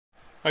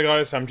Hi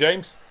guys, I'm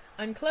James.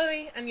 I'm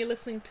Chloe, and you're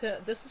listening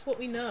to This Is What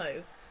We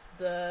Know,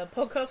 the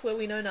podcast where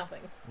we know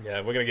nothing.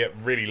 Yeah, we're going to get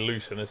really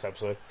loose in this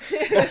episode.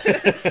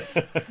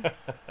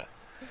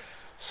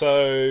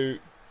 So, a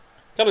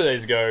couple of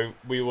days ago,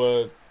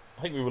 were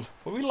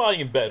we lying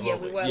in bed? Yeah,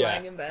 we were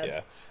lying in bed.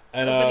 Yeah.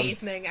 And, of an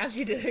evening, as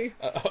you do.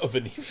 Of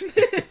an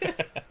evening.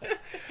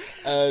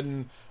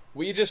 And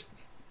we just,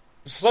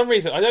 for some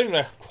reason, I don't even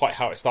know quite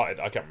how it started,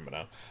 I can't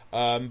remember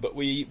now. But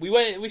we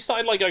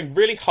started like going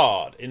really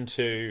hard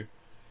into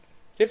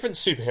different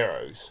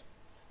superheroes.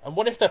 And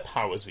what if their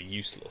powers were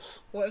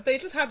useless? What if they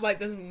just had like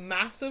this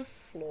massive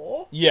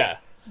flaw? Yeah.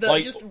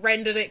 That just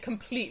rendered it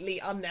completely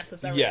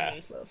unnecessary and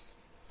useless.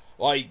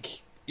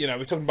 Like, you know,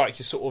 we're talking about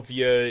your sort of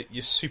your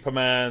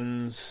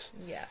Supermans,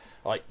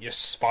 like your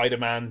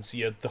Spider-Mans,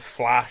 your The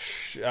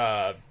Flash,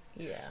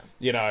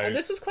 you know. And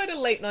this was quite a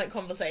late night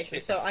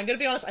conversation, so I'm going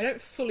to be honest, I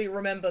don't fully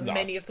remember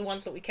many of the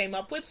ones that we came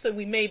up with, so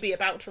we may be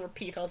about to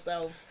repeat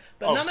ourselves,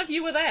 but none of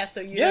you were there, so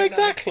you don't know.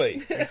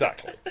 Exactly.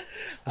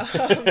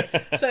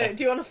 So,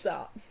 do you want to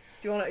start?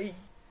 Do you want to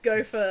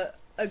go for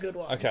a good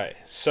one? Okay,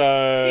 so...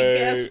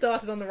 Get us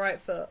started on the right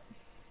foot.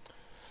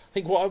 I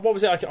think, what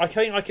was it? I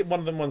think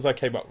one of the ones I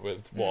came up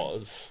with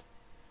was...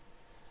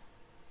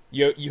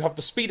 You have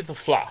the speed of the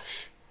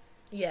Flash.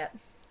 Yeah.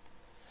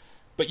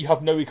 But you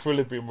have no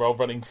equilibrium while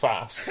running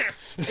fast.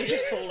 So you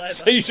just fall over.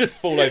 So you just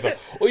fall over.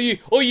 Or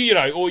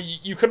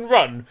you can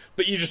run,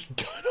 but you just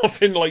go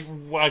off in like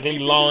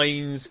waggly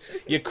lines.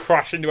 You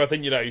crash into, I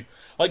think,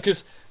 like,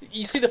 because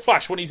you see the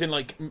Flash when he's in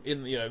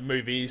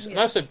movies.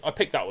 Yeah. And I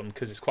picked that one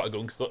because it's quite a good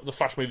one, because the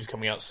Flash movie's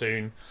coming out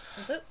soon.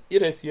 Is it?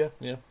 It is, yeah.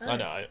 Oh. I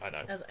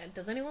know.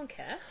 Does anyone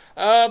care?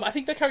 I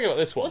think they're carrying about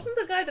this one. Wasn't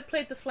the guy that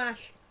played the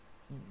Flash...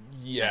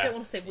 Yeah. I don't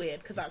want to say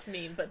weird, because that's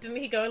mean, but didn't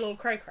he go a little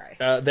cray-cray?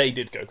 They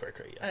did go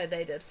cray-cray, yeah. Oh,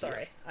 they did,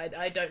 sorry. Yeah.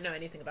 I don't know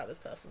anything about this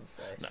person,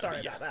 so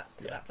sorry about that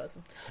to that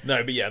person.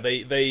 No, but yeah,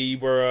 they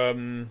were,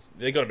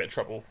 they got a bit of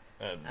trouble.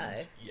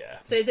 Yeah.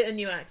 So is it a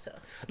new actor?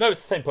 No, it's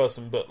the same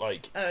person, but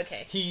like... Oh,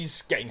 okay.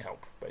 He's getting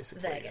help,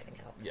 basically. They're getting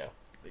help. Yeah.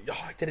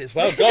 Oh, I did it as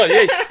well. God,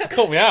 yeah, you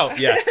caught me out.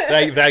 Yeah,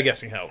 they're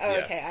getting help. Oh,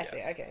 okay, I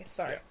see. Okay,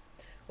 sorry.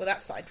 Yeah. Well,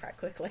 that's sidetracked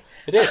quickly.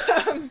 It is.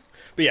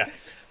 But yeah,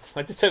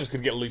 I did say I was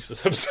going to get loose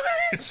this episode,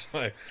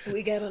 so...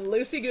 We get a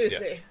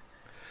loosey-goosey. Yeah.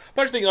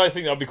 But I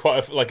think that would be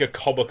quite a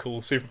comical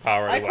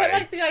superpower in a way. I quite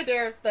like the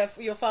idea of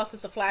you're fast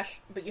as a Flash,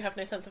 but you have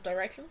no sense of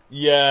direction.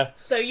 Yeah.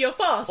 So you're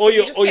fast, or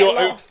you're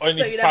lost, only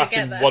so you fast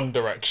never in get there. one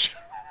direction.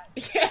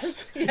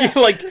 Yes. Yeah.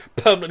 You're like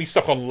permanently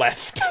stuck on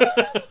left.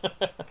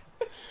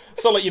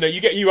 So like,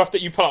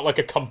 you pull out like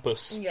a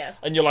compass. Yeah.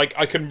 And you're like,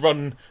 I can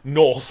run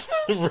north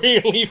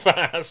really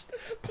fast,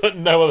 but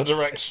no other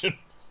direction.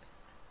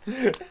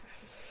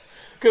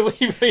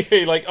 Because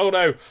you're like, oh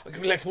no, I'm going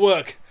to be late for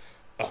work.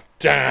 Oh,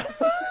 damn.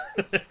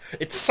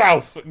 It's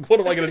south. What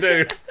am I going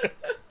to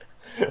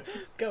do?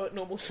 Go at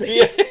normal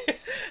speed. Yeah.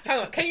 Hang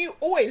on, do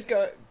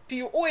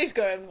you always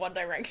go in one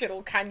direction,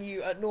 or can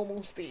you at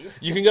normal speed?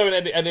 You can go in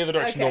any other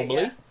direction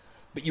normally, yeah.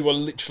 But you are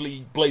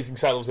literally blazing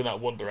saddles in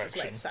that one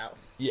direction. Like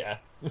south. Yeah.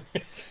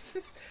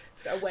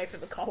 Away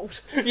from the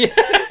cold. Yeah.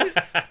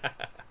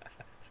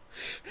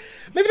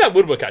 Maybe that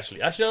would work,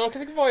 actually. Actually, no, I can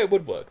think of why it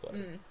would work, though.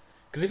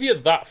 Because if you're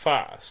that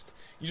fast...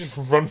 You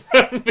just run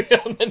around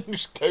and then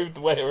just go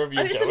wherever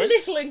you're going. It's a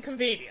little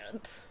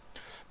inconvenient.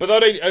 But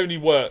that only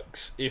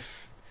works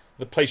if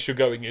the place you're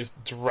going is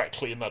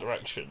directly in that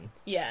direction.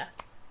 Yeah.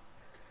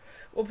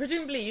 Well,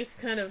 presumably you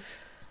can kind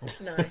of...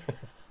 No.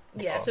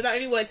 Yeah, so that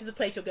only works if the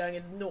place you're going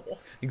is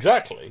north.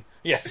 Exactly.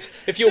 Yes.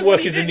 If your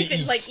work is in the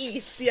east. Like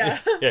east, yeah.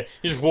 Yeah.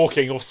 You're just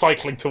walking or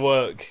cycling to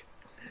work.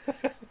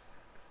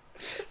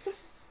 As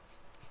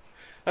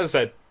I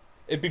said,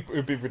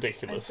 It'd be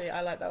ridiculous.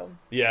 I like that one.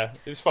 Yeah,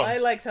 it was fun. I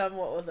liked what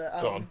was it?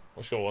 Go on,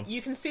 what's your one?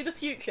 You can see the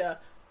future,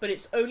 but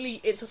it's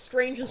a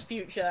stranger's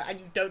future, and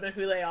you don't know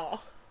who they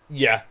are.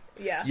 Yeah.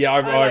 Yeah. Yeah, I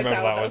remember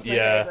that one. That was my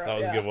yeah, favourite. That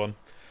was a good one.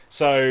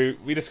 So,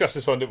 we discussed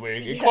this one, didn't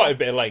we? In quite a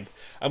bit of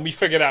length. And we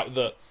figured out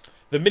that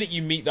the minute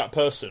you meet that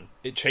person,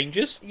 it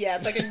changes. Yeah,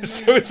 it's like a new,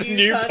 so it's a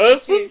new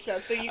person.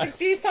 Future. So you can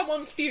see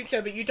someone's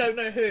future, but you don't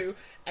know who,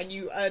 and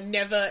you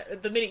never...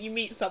 The minute you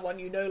meet someone,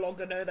 you no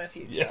longer know their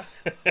future. Yeah.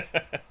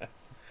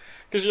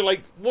 Because you're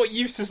like, what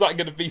use is that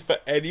going to be for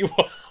anyone?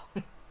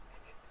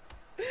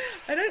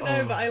 I don't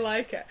know, but I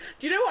like it.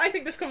 Do you know what I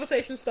think this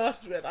conversation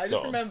started with? I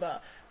just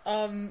remember.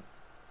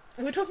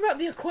 We were talking about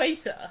the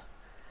Equator.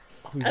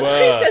 We and were.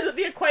 I said that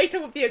the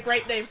Equator would be a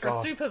great name for a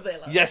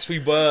supervillain. Yes, we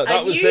were.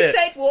 That was it. it. And you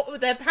said what would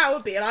their power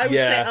be, and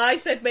I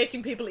said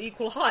making people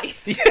equal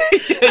height.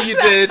 Yeah, you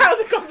did. That's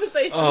how the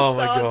conversation started. Oh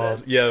my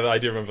god. Yeah, I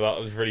do remember that.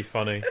 It was really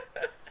funny.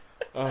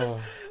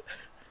 Oh.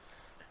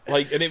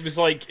 Like, and it was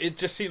like, it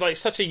just seemed like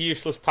such a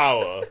useless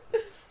power.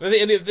 And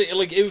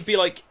it would be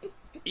like,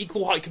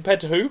 equal height compared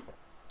to who?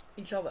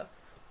 Each other.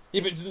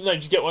 Yeah, but no,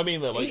 do you get what I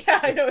mean though? Like, yeah,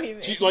 I know what you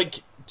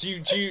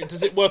mean.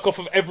 Does it work off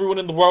of everyone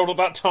in the world at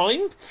that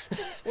time?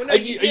 Well, no,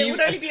 it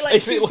would only be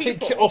like two people. Is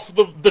it like off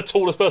the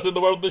tallest person in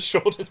the world and the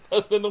shortest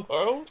person in the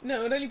world? No,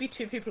 it would only be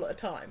two people at a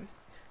time.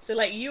 So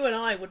like, you and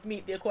I would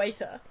meet the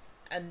Equator,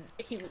 and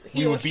he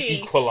We or would be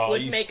she equalised.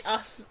 would make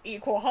us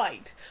equal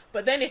height.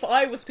 But then if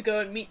I was to go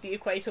and meet the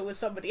equator with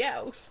somebody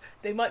else,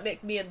 they might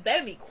make me and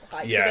them equal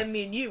height. Yeah. So then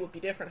me and you would be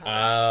different heights.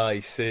 Ah, I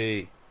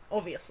see.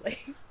 Obviously.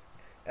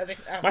 As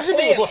if, Imagine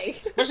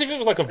if it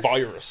was like a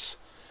virus,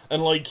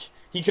 and like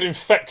he could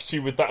infect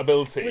you with that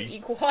ability. with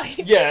equal height.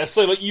 Yeah,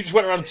 so like you just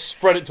went around and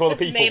spread it to other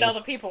people. Made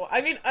other people.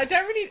 I mean, I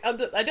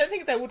don't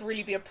think there would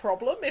really be a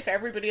problem if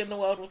everybody in the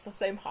world was the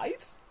same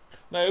height.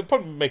 No, it would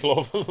probably make a lot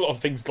of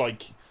things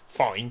like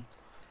fine.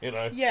 You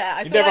know. Yeah, I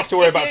you feel never like have to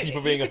worry if about you-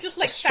 people you being could just,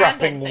 like, a stand on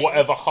strapping things.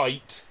 whatever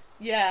height.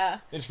 Yeah,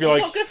 It'd be it's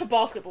like not good for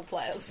basketball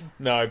players.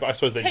 no, but I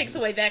suppose they Takes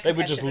away their they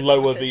would just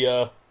competitive lower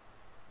advantage.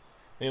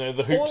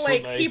 the hoops. Or like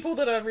wouldn't they? people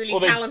that are really Or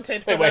they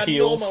talented wear but are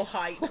heels. normal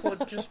height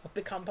would just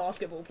become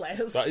basketball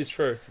players. That is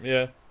true.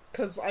 Yeah.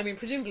 Because I mean,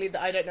 presumably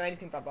I don't know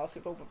anything about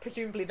basketball, but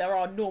presumably there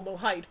are normal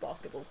height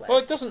basketball players. Well,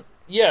 it doesn't.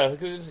 Yeah,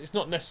 because it's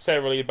not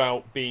necessarily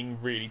about being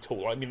really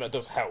tall. I mean, that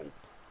does help,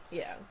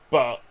 Yeah,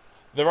 but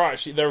there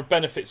are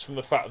benefits from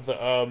the fact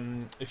that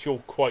if you're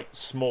quite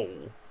small,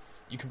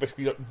 you can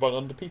basically like, run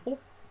under people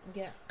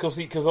yeah, because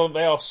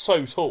they are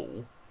so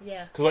tall.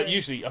 yeah. Because like so-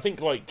 usually, I think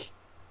like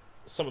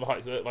some of the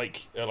heights are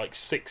like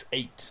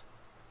 6'8"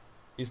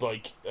 is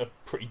like a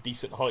pretty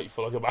decent height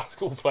for like a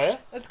basketball player.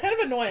 It's kind of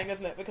annoying,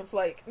 isn't it? Because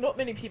like not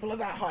many people are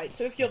that height.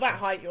 So if you're that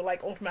height, you're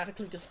like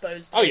automatically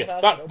disposed. To Oh be a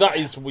yeah, basketball that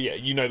player,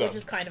 is you know which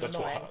is kind of that's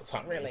annoying. what's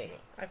happening, Really, isn't it?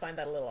 I find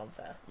that a little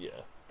unfair. Yeah,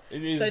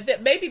 it is. So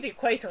maybe the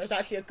equator is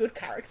actually a good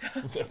character.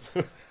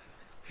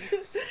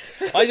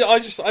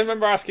 I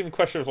remember asking the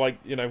question of like,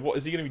 you know, what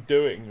is he going to be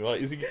doing?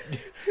 Like, is he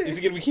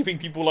going to be keeping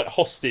people like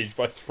hostage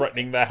by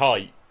threatening their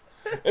height?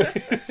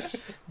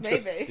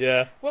 Maybe.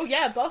 Yeah. Well,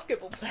 yeah,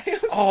 basketball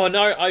players. Oh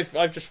no,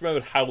 I've just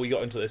remembered how we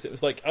got into this. It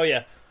was like, oh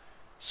yeah,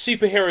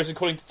 superheroes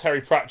according to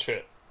Terry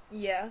Pratchett.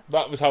 Yeah.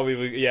 That was how we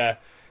were. Yeah,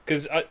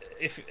 because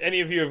if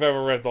any of you have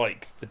ever read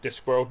like the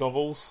Discworld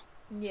novels,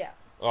 Yeah.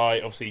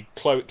 obviously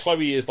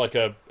Chloe is like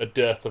a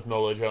dearth of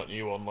knowledge, aren't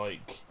you? On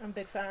like, I'm a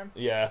big fan.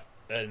 yeah,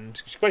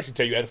 and she can basically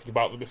tell you anything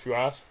about them if you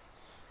asked.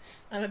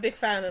 I'm a big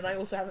fan, and I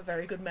also have a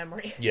very good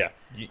memory. Yeah,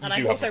 you And do I've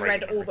have a also very read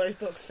good all memory. those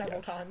books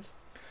several times.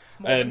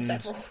 More And than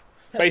several.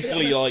 Let's be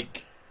Basically, honest.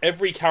 like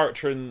every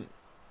character in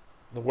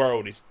the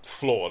world is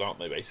flawed, aren't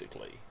they?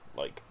 Basically,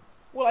 like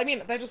Well, I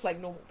mean, they're just like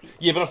normal people.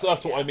 yeah, but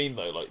that's what Yeah. I mean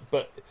though. Like,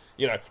 but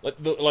you know,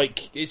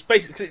 like it's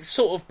basically it's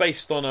sort of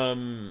based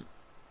on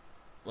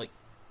like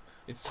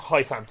it's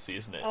high fantasy,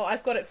 isn't it? Oh,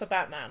 I've got it for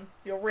Batman.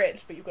 You're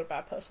rich, but you've got a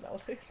bad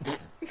personality.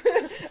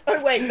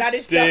 Oh wait, that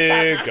is just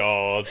Dear Batman.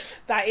 God,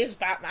 That is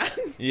Batman.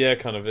 yeah,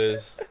 kind of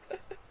is.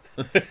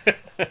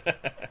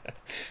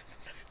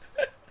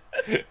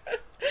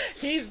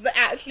 He's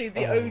actually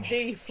the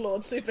OG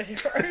flawed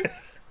superhero.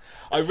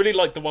 I really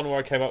liked the one where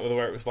I came up with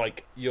where it was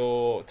like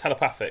you're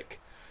telepathic,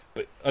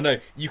 but I know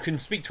you can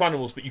speak to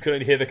animals, but you can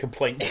only hear their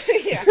complaints,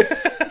 Yeah.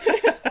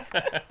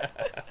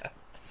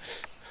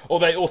 or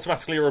they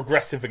automatically are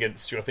aggressive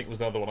against you. I think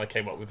was another one I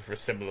came up with for a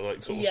similar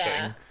like sort of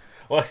Yeah. thing.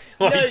 Like,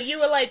 No, you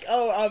were like,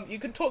 you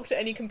can talk to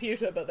any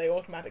computer, but they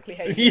automatically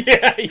hate you.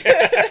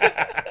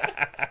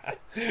 yeah.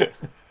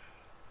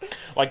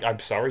 Like, I'm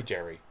sorry,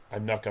 Jerry.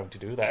 I'm not going to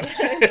do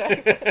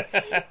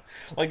that.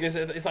 Like, is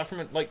that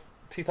from like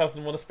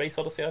 2001: A Space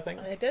Odyssey? I think.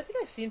 I don't think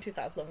I've seen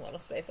 2001: A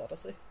Space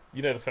Odyssey.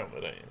 You know the film,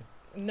 though, don't you?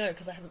 No,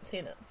 because I haven't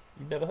seen it.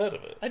 You've never heard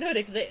of it. I know it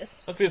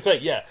exists. I was going to say,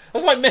 yeah.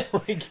 That's what I meant.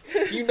 Like,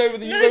 you know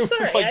the. You No, know,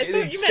 sorry, like, I it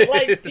thought you meant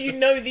like, exists. do you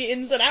know the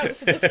ins and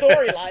outs of the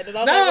storyline? And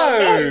I was like, No!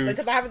 well, no,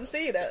 because I haven't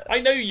seen it.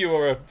 I know you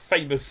are a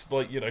famous,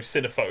 like, you know,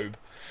 cinephobe.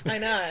 I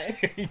know.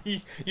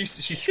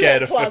 She's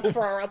scared of plug films.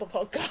 for our other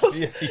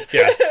podcast.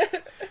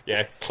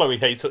 Yeah. Chloe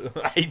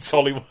hates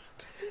Hollywood.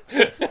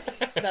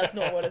 That's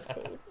not what it's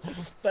called,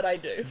 but I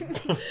do.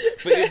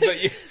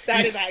 But you, That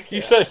you, is accurate.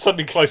 you say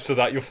something close to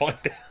that, you'll find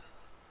it.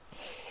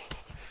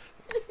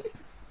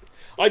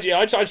 I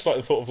just like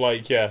the thought of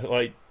like, yeah,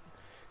 like,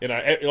 you know,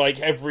 like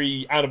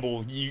every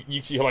animal, you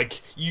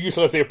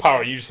utilise their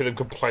power, you just hear them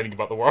complaining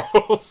about the world.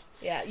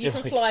 Yeah, you You're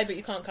can like- fly, but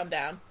you can't come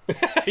down.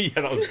 Yeah,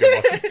 that was a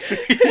good one.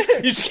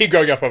 You just keep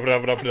going up and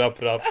up and up and up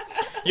and up.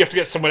 You have to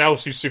get someone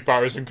else who's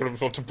superpowers and kind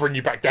of to bring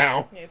you back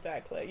down.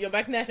 Exactly. You're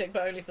magnetic,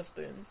 but only for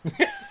spoons.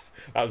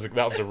 That was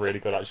a really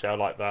good actually. I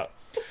like that.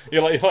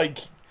 You're like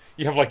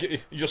you have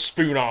like your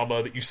spoon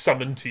armor that you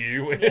summon to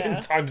you Yeah.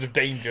 in times of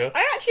danger.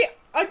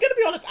 I'm going to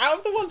be honest, out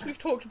of the ones we've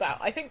talked about,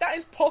 I think that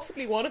is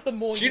possibly one of the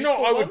more Do you know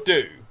useful what I would ones.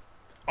 do?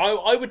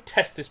 I would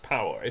test this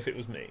power if it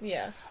was me.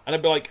 Yeah. And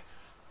I'd be like,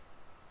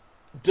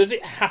 does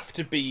it have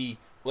to be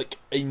like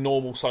a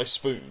normal size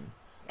spoon?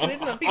 Could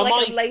it not be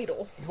like a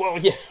ladle? Well,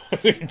 yeah,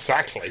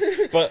 exactly.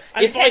 But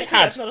I mean, if I technically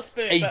had that's not a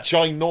spoon, a but-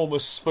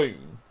 ginormous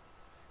spoon,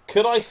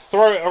 could I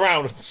throw it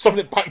around and summon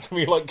it back to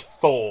me like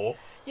Thor?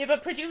 Yeah,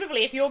 but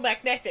presumably if you're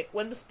magnetic,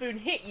 when the spoon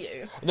hit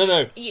you, No.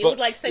 It but would,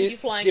 like, send you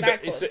flying yeah,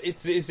 backwards. But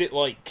is it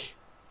like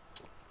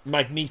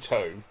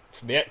Magneto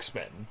from the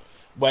X-Men,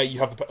 where you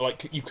have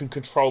you can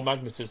control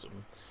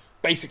magnetism?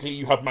 Basically,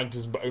 you have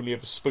magnetism, but only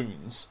over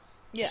spoons.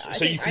 yeah,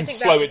 So you can that's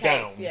slow the it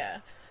case, down. Yeah.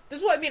 This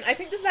is what I mean. I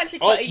think this is actually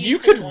quite a You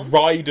useful could one.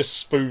 ride a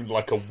spoon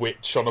like a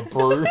witch on a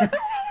broom.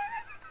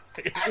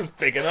 It was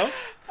big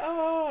enough.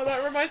 Oh,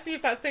 that reminds me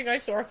of that thing I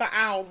saw of that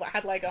owl that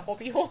had like a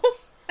hobby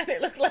horse, and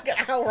it looked like an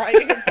owl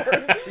riding a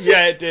broom.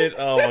 Yeah, it did.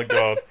 Oh my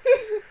god.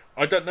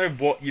 I don't know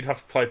what you'd have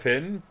to type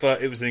in,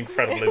 but it was an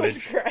incredible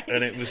image. Great.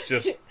 And it was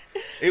just...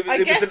 It I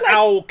was guess, an like,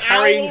 owl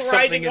carrying owl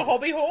something... riding a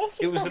hobby horse.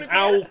 It was an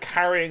owl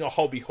carrying a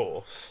hobby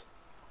horse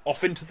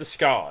off into the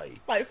sky.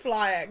 Like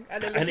flying.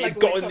 And it had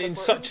gotten in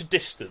such a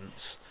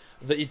distance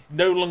that it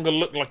no longer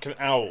looked like an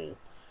owl.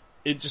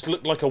 It just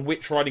looked like a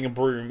witch riding a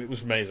broom. It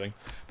was amazing.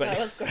 But that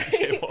was great.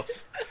 It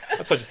was.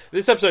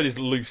 This episode is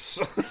loose.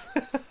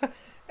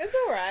 It's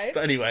alright.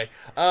 But anyway,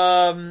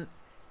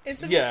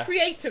 it's a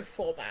creative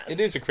format.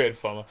 It is a creative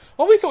format.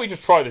 Well, we thought we'd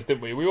just try this,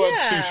 didn't we? We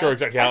weren't too sure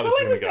exactly how this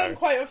was going to go. I feel like we've done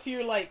quite a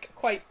few,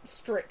 quite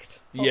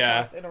strict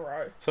podcasts in a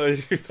row. So we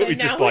thought we'd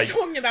just, now we're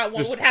talking about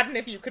what would happen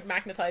if you could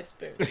magnetise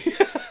spoons.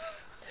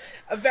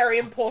 A very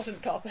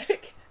important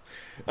topic.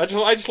 I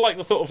just like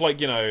the thought of,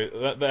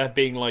 that there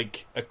being,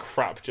 a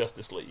crap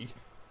Justice League.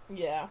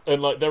 Yeah.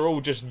 And, they're all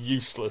just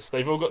useless.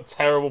 They've all got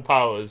terrible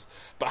powers,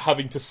 but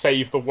having to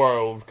save the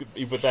world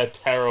with their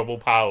terrible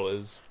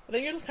powers. But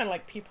then you're just kind of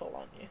like people,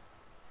 aren't you?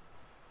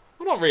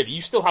 Well, not really.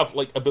 You still have,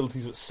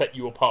 abilities that set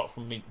you apart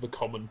from the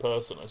common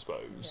person, I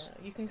suppose.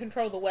 Yeah, you can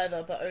control the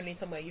weather, but only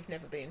somewhere you've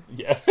never been.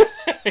 Yeah.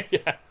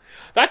 Yeah.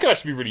 That could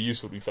actually be really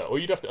useful, to be fair. Or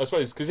you'd have to, I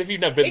suppose, because if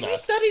you've never been there...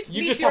 If you studied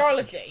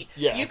meteorology,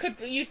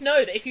 you'd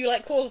know that if you,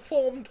 call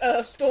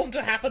a storm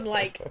to happen,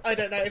 I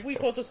don't know, if we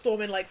cause a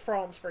storm in,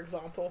 France, for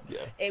example,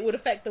 it would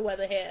affect the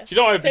weather here. Do you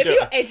know what I would be doing?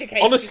 If you're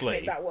educated, honestly,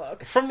 you can make that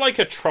work. From, a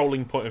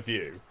trolling point of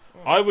view,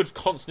 I would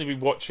constantly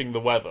be watching the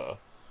weather,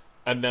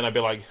 and then I'd be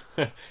like...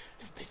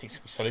 They think it's going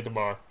to be sunny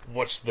tomorrow.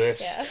 Watch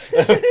this.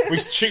 Yeah.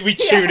 we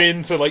tune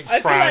in to,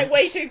 France. I'd be,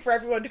 waiting for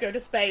everyone to go to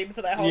Spain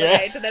for their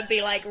holidays and then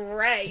be like,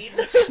 rain.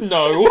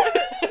 Snow.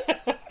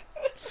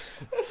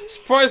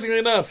 Surprisingly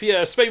enough,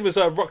 Spain was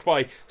rocked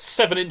by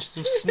 7 inches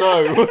of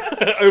snow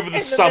over the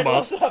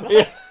summer.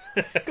 Yeah.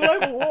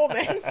 Global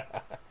warming.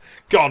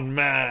 Gone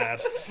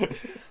mad.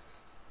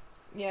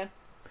 Yeah.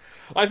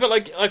 I feel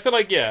like, from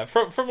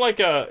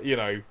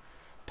a,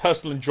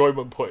 personal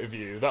enjoyment point of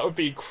view, that would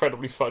be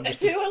incredibly fun.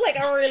 If you were a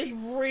really,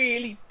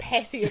 really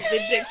petty and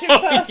vindictive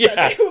person,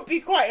 it would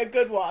be quite a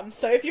good one.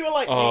 So if you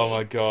were me,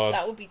 my god,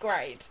 that would be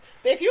great.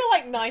 But if you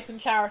were nice and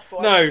charitable,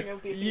 I think it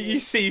would be you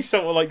see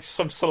someone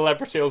some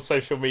celebrity on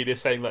social media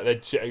saying they're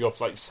jetting off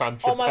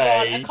Saint-Tropez. Oh my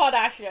god, a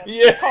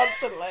Kardashian,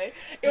 constantly.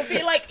 It would be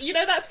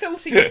that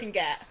filter you can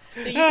get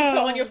that you can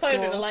put on your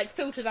phone and it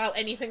filters out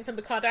anything from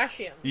the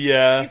Kardashians.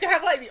 Yeah, you can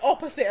have the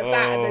opposite of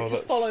that and then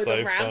just follow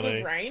them around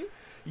with rain.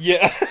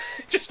 Yeah,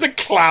 just a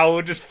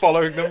cloud just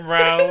following them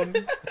round.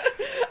 And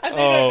they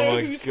don't know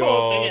who's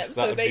causing it.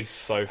 That would be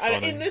so funny.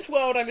 And in this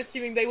world, I'm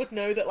assuming they would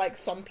know that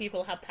some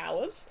people have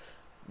powers,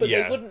 but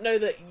they wouldn't know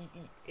that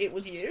it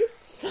was you.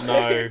 So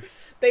no,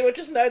 they would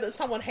just know that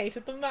someone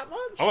hated them that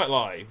much. I won't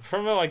lie.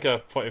 From a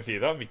point of view,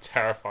 that would be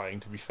terrifying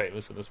to be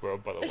famous in this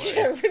world. By the way,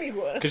 yeah, it really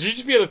would. Because you'd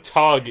just be the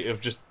target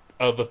of just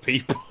other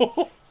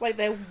people.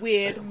 Their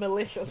weird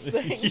malicious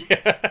thing.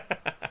 Yeah.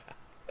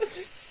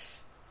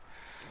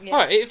 Yeah.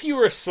 Alright, if you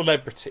were a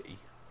celebrity,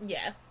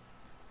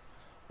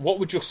 what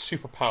would your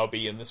superpower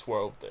be in this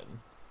world then?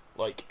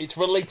 It's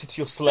related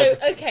to your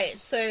celebrity.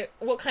 So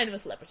what kind of a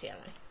celebrity am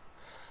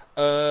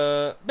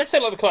I? Let's say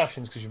the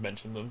Kardashians, because you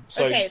mentioned them.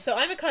 So... Okay, so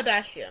I'm a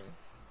Kardashian.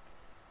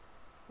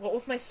 What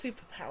would my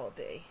superpower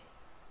be?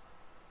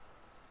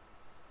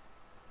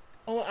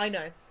 Oh, I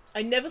know.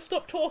 I never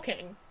stop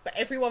talking, but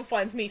everyone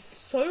finds me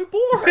so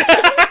boring.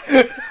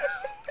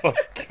 Oh,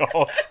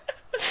 God.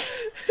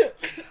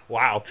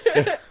 Wow.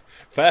 Fair.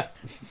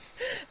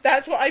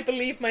 That's what I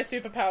believe my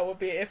superpower would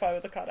be if I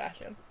was a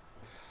Kardashian.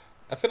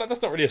 I feel like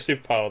that's not really a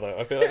superpower, though.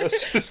 I feel like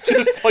that's just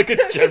a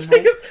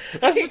general...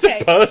 That's just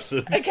a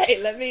person.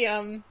 Okay, let me,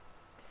 I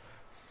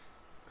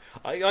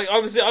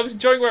was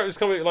enjoying where it was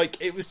coming,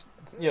 it was,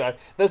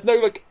 there's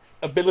no,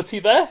 ability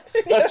there.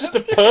 That's just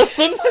a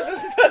person.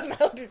 That's a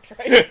personality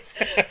trait.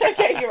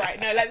 Okay, you're right.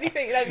 No, let me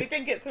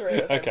think it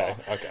through. Okay.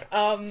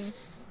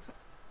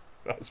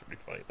 That was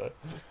really funny, though.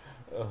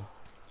 Oh.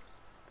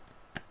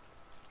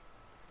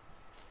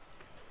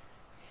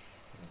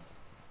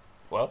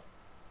 Well,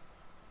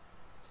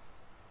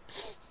 I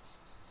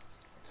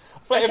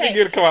feel like everything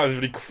you're going to come out as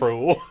really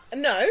cruel.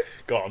 No.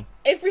 Go on.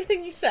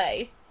 Everything you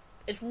say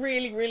is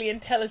really, really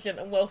intelligent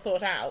and well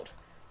thought out,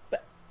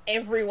 but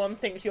everyone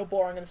thinks you're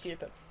boring and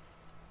stupid.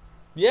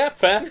 Yeah,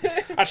 fair.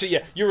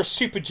 Actually, you're a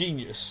super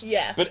genius.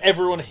 Yeah. But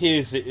everyone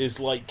hears it as,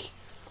 bland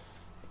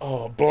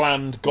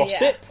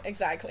gossip. Yeah,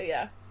 exactly,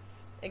 yeah.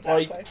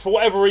 Exactly. For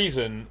whatever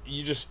reason,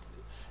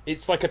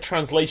 it's like a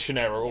translation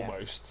error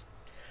almost.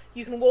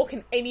 You can walk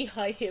in any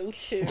high-heeled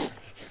shoe.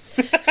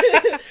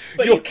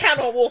 But you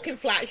cannot walk in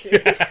flat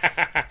shoes.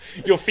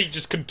 Your feet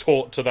just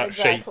contort to that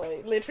shape.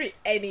 Exactly. Literally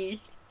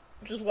any,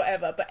 just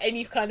whatever, but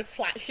any kind of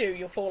flat shoe,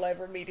 you'll fall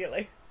over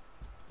immediately.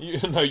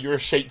 You're a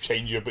shape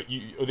changer, but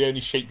the only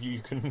shape you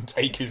can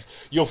take is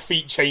your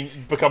feet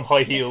become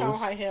high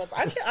heels.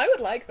 Actually, I would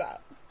like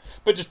that.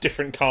 But just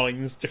different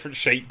kinds, different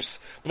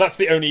shapes. But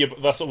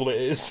that's all it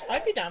is.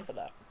 I'd be down for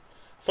that.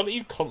 I felt like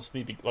you'd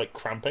constantly be like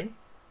cramping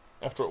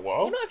after a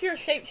while. Well, not if you're a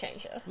shape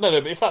changer. No,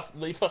 but if that's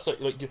like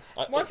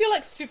what if you're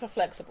like super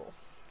flexible?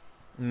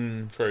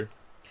 True.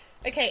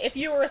 Okay, if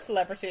you were a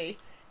celebrity,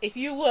 if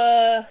you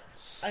were,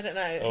 I don't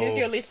know, who's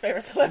your least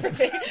favourite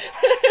celebrity?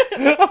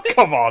 Oh,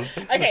 come on.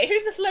 Okay,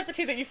 who's the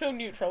celebrity that you feel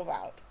neutral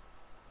about?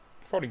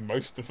 Probably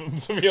most of them,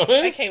 to be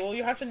honest. Okay, well,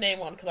 you have to name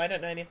one, because I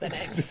don't know any of their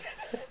names.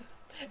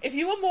 If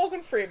you were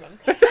Morgan Freeman,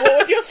 what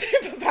would your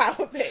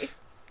superpower be?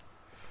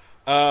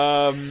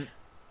 A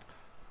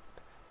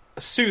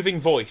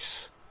soothing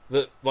voice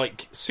that,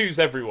 like, soothes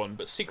everyone,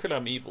 but secretly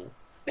I'm evil.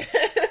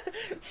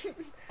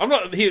 I'm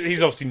not.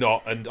 He's obviously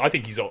not, and I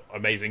think he's an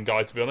amazing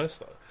guy, to be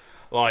honest.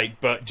 Like,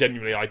 but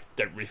genuinely, I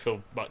don't really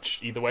feel much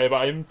either way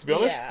about him, to be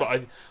honest. Yeah.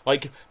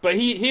 But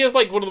he has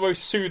like one of the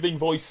most soothing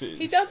voices.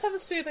 He does have a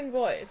soothing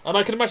voice, and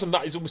I can imagine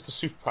that is almost a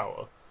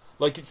superpower.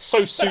 Like, it's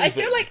so soothing. But I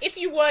feel like if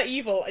you were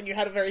evil and you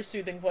had a very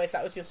soothing voice,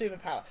 that was your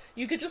superpower.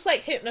 You could just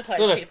like hypnotise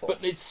people. But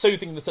it's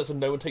soothing in the sense of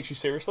no one takes you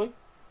seriously.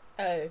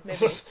 Oh, maybe.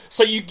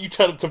 So you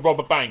turn up to rob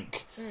a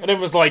bank, and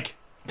everyone's like,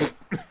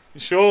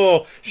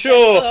 sure,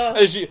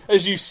 as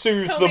you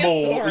soothe them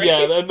all,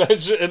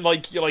 and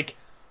like you're like,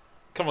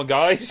 come on,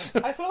 guys.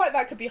 I feel like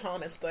that could be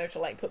harnessed though to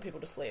like put people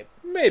to sleep.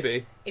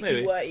 Maybe if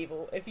you were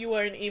evil, if you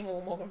were an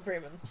evil Morgan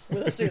Freeman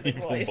with a soothing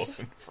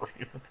voice.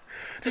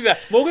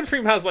 Morgan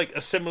Freeman has like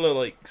a similar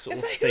like sort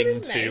of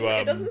thing to.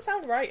 It doesn't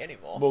sound right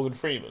anymore. Morgan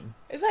Freeman.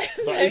 Is that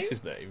his name? That is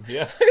his name.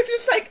 Yeah. It's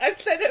just like I've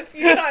said it a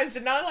few times,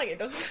 and now I'm like it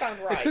doesn't sound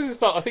right. It's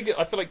because I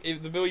feel like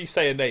the more you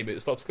say a name, it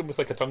starts to become almost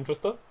like a tongue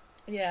twister.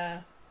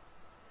 Yeah.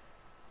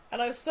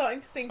 And I was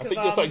starting to think. I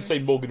think you're starting to say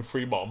Morgan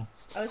Freeman.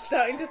 I was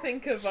starting to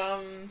think of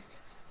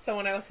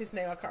someone else's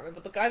name I can't remember.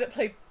 The guy that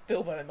played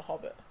Bilbo in The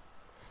Hobbit.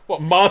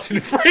 What, Martin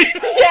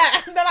Freeman?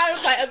 Yeah, and then I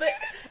was like,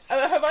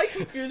 have I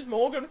confused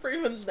Morgan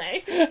Freeman's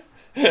name?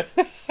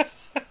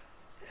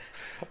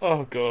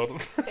 Oh, God.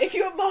 If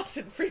you were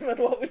Martin Freeman,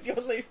 what would your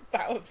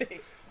superpower be?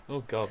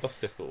 Oh, God, that's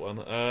a difficult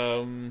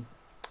one.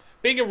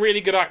 Being a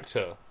really good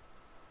actor.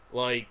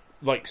 Like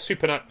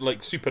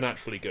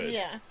supernaturally good.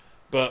 Yeah.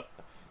 But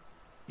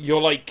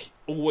you're, like,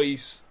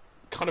 always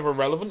kind of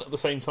irrelevant at the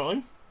same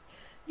time.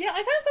 Yeah,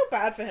 I kind of feel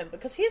bad for him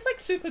because he's like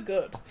super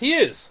good. He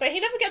is, but he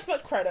never gets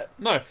much credit.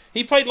 No,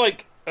 he played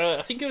like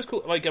I think it was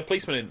called like a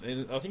policeman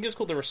in I think it was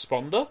called The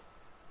Responder.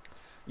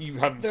 You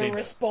haven't seen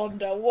The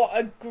Responder. What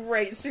a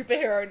great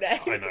superhero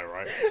name! I know,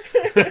 right?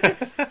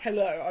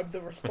 Hello, I'm The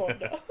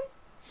Responder.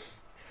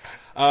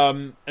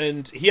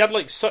 And he had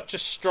like such a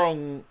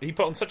strong. He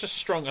put on such a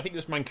strong. I think it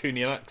was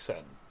Mancunian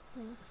accent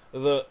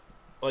that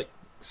like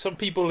some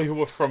people who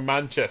were from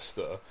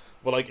Manchester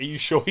were like, "Are you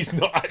sure he's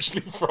not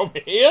actually from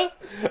here?"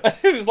 And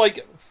it was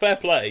like fair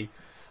play,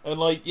 and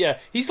like yeah,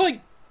 he's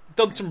like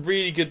done some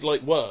really good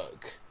like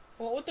work.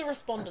 What would the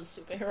Responder's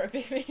superhero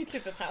be?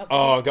 Superpower?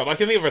 Oh god, I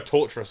can think of a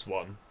torturous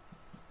one.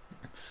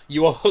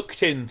 You are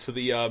hooked into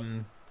the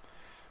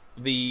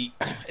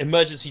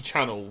emergency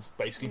channel,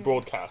 basically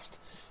broadcast.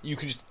 You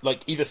can just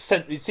like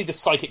it's either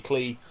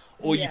psychically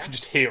or you can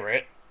just hear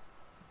it.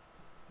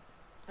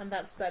 And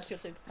that's your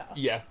superpower.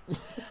 Yeah.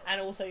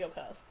 And also your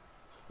curse.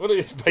 Well,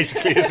 it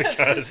basically is a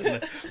curse, isn't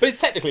it? But it's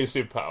technically a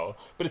superpower.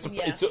 But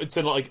it's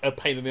a like a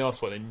pain in the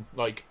arse one, and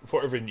like for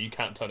whatever reason you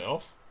can't turn it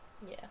off.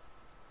 Yeah.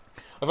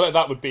 I feel like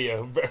that would be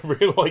a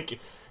real like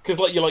because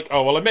like you're like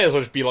oh well I may as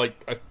well just be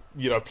like a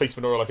a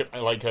policeman or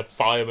like a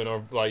fireman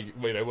or like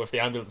with the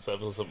ambulance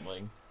service or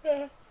something.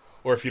 Yeah.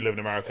 Or if you live in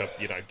America,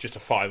 just a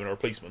fireman or a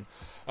policeman.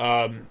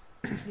 Yeah,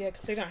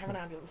 because they don't have an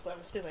ambulance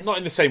service, do they? Not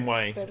in the same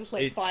way. They're just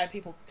like fire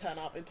people turn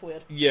up. It's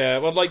weird. Yeah,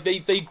 well, like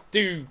they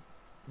do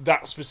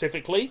that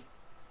specifically,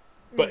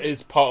 but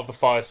is part of the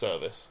fire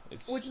service.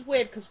 Which is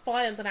weird because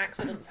fires and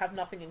accidents have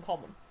nothing in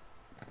common.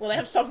 Well, they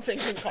have some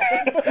things in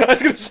common. I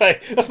was going to say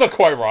that's not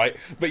quite right,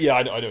 but yeah,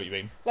 I know what you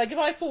mean. Like if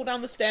I fall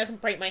down the stairs and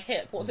break my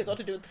hip, what's it got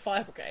to do with the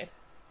fire brigade?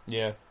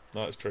 Yeah,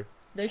 no, that's true.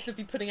 They should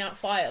be putting out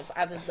fires,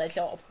 as is their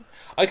job.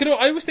 I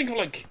always think of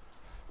like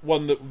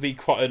one that would be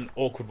quite an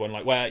awkward one,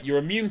 like where you're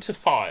immune to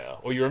fire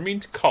or you're immune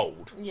to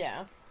cold.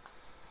 Yeah.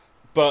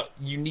 But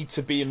you need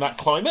to be in that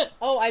climate.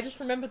 Oh, I just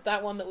remembered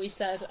that one that we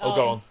said. Oh,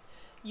 go on.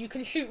 You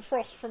can shoot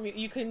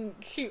you can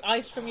shoot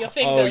ice from your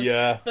fingers. Oh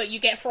yeah. But you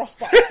get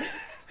frostbite.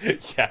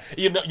 Yeah,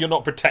 you're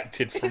not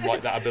protected from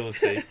like that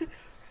ability.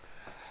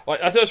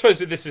 Like I suppose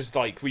this is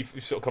like we've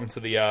sort of come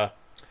to the.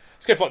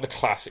 Let's go for like the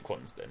classic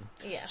ones then.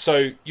 Yeah.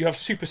 So you have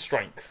super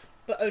strength,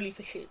 but only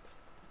for sheep.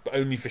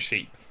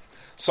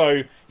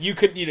 So you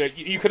can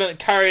you can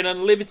carry an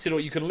unlimited or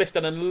you can lift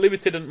an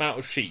unlimited amount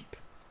of sheep.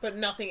 But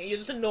nothing. You're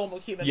just a normal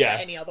human for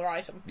any other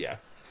item. Yeah.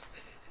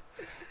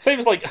 Same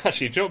as like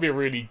actually, do you know what would be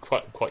really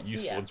quite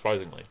useful and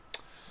surprisingly?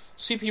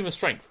 Superhuman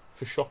strength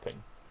for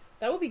shopping.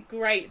 That would be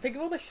great. Think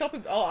of all the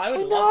shopping. Oh, I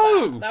would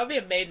love that. That would be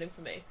amazing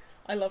for me.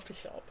 I love to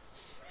shop.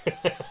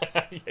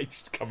 Yeah,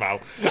 just come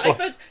out. But I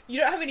suppose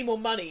you don't have any more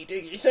money, do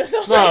you? So it's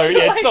not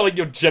it's not like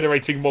you're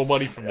generating more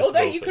money from this.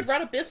 Although you could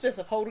run a business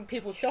of holding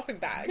people's shopping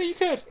bags. Yeah, you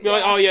could. You're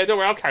like, oh yeah, don't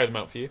worry, I'll carry them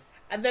out for you.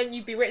 And then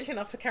you'd be rich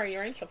enough to carry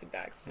your own shopping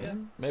bags. Yeah,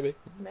 maybe.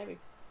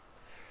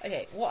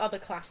 Okay, what other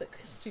classic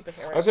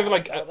superhero? I was thinking,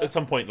 like, at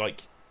some point,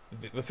 like,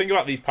 the thing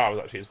about these powers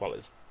actually as well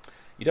is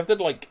you'd have to,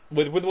 like,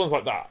 with ones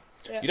like that,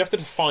 you'd have to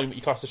define what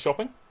you class as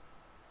shopping.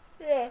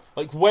 Yeah.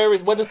 Like, where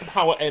does the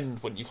power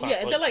end when you class?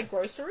 Yeah, is it like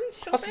groceries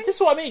shopping? This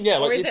is what I mean. Yeah,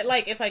 or like, is it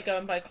like if I go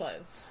and buy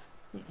clothes?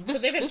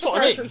 Because if it's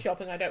grocery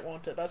shopping, I don't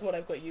want it. That's what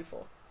I've got you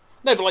for.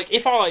 No, but like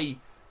if I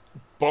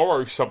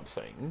borrow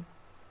something,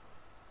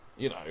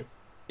 you know,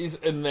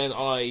 and then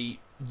I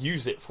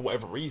use it for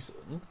whatever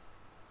reason,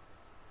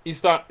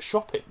 is that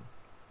shopping?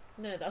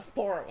 No, that's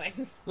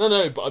borrowing.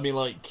 No, but I mean,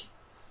 like,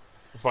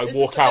 if I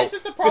walk out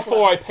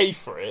before I pay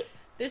for it.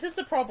 This is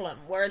the problem,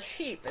 whereas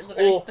sheep is a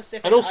very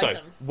specific and also,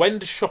 item. when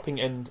does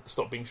shopping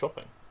stop being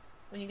shopping?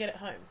 When you get it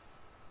home.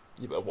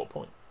 Yeah, but at what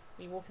point?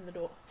 When you walk in the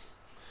door.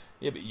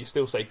 Yeah, but you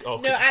still say, "Oh,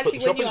 no." Actually,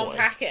 when you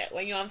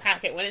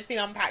unpack it, when it's been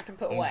unpacked and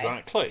put away.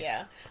 Exactly.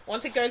 Yeah.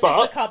 Once it goes into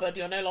the cupboard,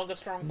 you're no longer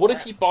strong. What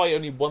if you buy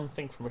only one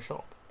thing from a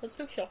shop? That's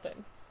still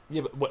shopping.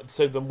 Yeah, but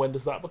so then when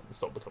does that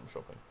stop becoming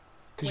shopping?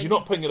 Because you're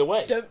not putting it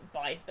away. Don't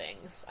buy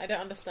things. I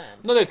don't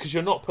understand. No, because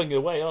you're not putting it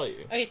away, are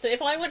you? Okay, so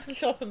if I went to the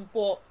shop and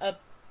bought a...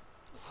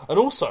 And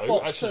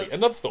also, actually,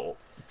 another thought.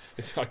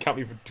 I can't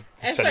even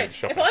say it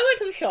shopping. If I went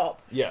to the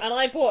shop and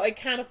I bought a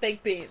can of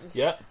baked beans...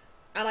 Yeah.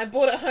 And I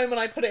bought it home and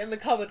I put it in the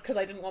cupboard because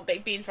I didn't want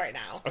baked beans right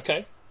now.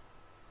 Okay.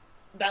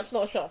 That's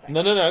not shopping.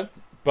 No.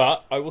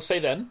 But I will say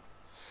then,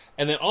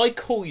 and then I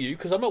call you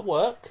because I'm at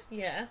work.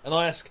 Yeah. And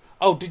I ask,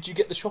 "Oh, did you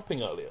get the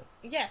shopping earlier?"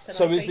 Yes. And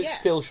so is it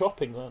still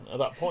shopping then at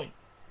that point?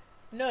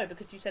 No,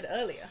 because you said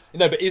earlier.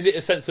 No, but is it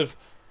a sense of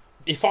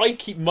if I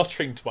keep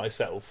muttering to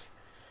myself,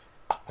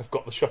 "I've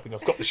got the shopping,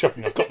 I've got the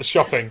shopping, I've got the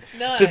shopping"?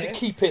 No. Does it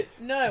keep it?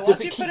 No. Does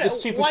it keep the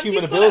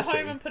superhuman ability? Once you put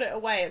it home and put it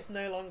away, it's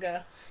no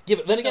longer. Yeah,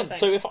 but then again,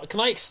 so can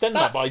I extend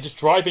that by just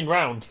driving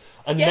round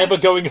and never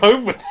going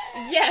home with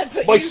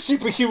but my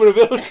superhuman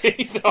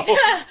ability?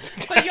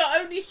 But you're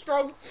only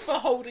strong for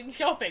holding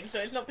shopping, so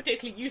it's not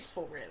particularly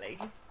useful, really.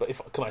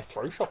 But can I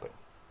throw shopping?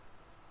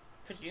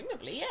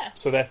 Presumably, yes.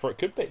 So therefore, it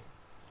could be.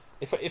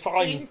 If you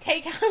can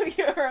take out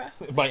your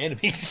my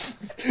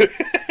enemies.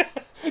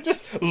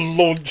 Just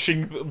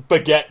launching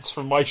baguettes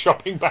from my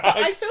shopping bag.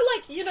 I feel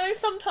like,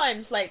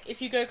 sometimes, like,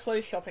 if you go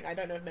clothes shopping, I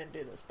don't know if men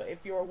do this, but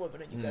if you're a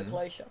woman and you go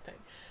clothes shopping,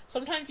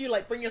 sometimes you,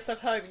 like, bring your stuff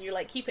home and you,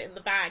 like, keep it in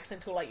the bags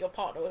until, like, your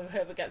partner or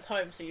whoever gets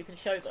home so you can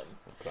show them.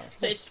 Exactly.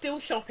 So it's still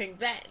shopping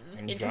then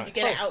until you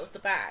get it out of the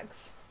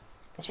bags.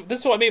 This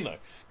is what I mean, though.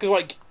 Because,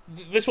 like,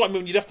 this is what I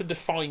mean. You'd have to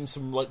define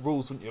some, like,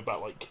 rules, wouldn't you,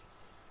 about, like,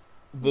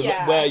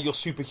 where your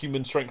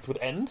superhuman strength would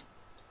end.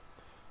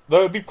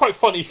 Though it'd be quite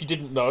funny if you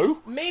didn't know.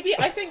 Maybe.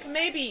 I've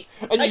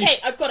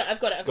got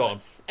it. Go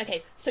on.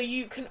 Okay, so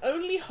you can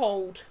only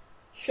hold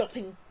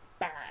shopping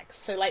bags.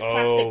 So, like,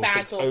 plastic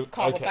bags or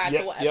cardboard bags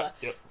or whatever.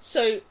 Yep.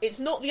 So, it's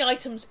not the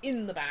items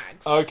in the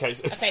bags. Okay,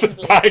 so it's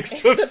the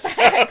bags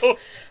themselves.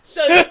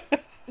 So,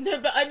 no,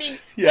 but I mean,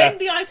 when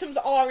the items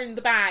are in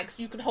the bags,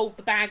 you can hold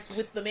the bags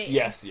with them in.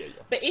 Yes, yeah.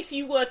 But if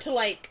you were to,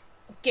 like,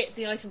 get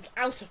the items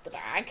out of the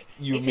bag,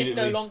 it is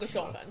no longer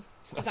shopping.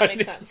 Does that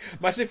make sense?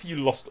 Imagine if you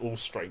lost all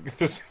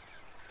strength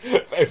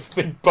for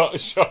everything but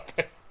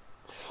shopping.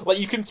 Like,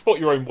 you can spot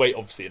your own weight,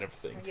 obviously, and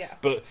everything. Yeah.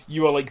 But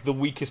you are, like, the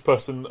weakest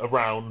person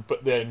around,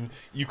 but then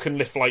you can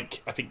lift,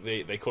 like, I think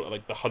they call it,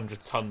 like, the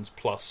 100 tons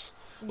plus,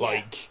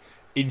 like,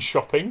 in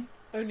shopping.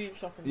 Only in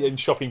shopping. In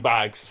shopping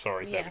bags,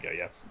 sorry. There we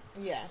go,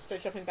 Yeah, so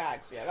shopping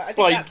bags, I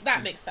think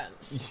that makes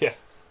sense. Yeah.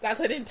 That's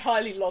an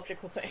entirely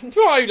logical thing.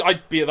 Well,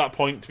 I'd be at that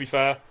point, to be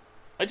fair.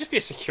 I'd just be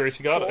a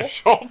security guard at a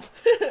shop.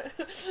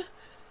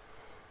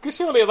 Because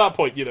surely at that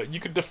point, you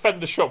can defend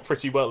the shop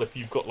pretty well if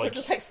you've got, like... Or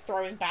just, like,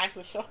 throwing bags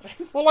of shopping.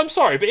 Well, I'm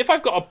sorry, but if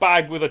I've got a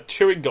bag with a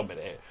chewing gum in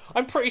it,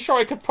 I'm pretty sure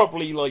I could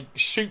probably, like,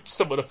 shoot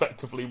someone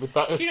effectively with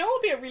that. Do you know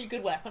what would be a really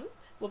good weapon?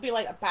 Would be,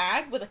 like, a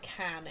bag with a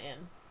can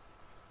in.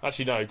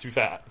 Actually, no, to be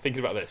fair, thinking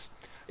about this,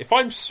 if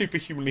I'm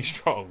superhumanly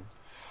strong,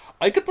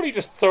 I could probably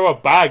just throw a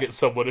bag at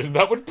someone and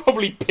that would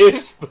probably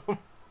pierce them.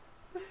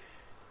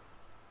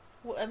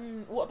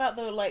 What about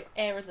the, like,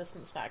 air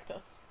resistance factor?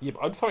 Yeah,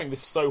 but I'm throwing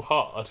this so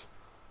hard.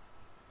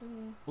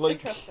 Like,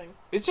 interesting.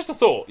 It's just a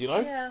thought,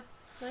 Yeah.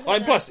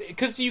 And plus,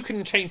 because you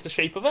can change the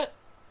shape of it.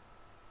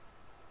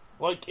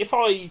 Like, if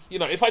I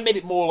made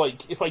it more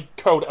like, if I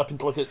curled it up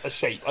into like a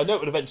shape, I know it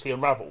would eventually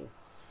unravel.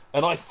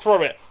 And I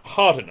throw it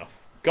hard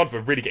enough. God,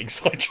 we're really getting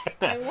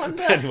sidetracked now.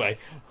 Anyway.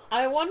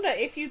 I wonder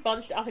if you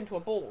bunched it up into a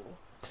ball,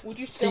 would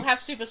you still have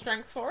super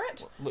strength for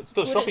it? Well, it's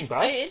still a shopping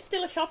bag. It's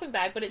still a shopping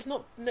bag, but it's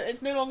not.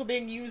 It's no longer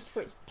being used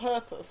for its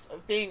purpose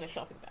of being a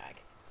shopping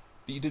bag.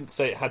 But you didn't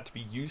say it had to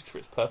be used for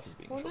its purpose of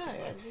being a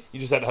shopping bag. You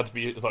just said it had to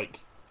be like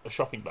a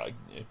shopping bag.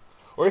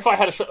 Or if I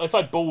had if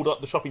I balled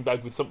up the shopping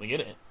bag with something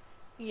in it.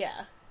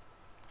 Yeah.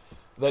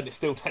 Then it's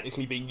still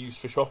technically being used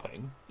for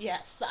shopping.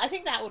 Yes, I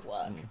think that would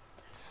work.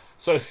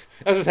 So,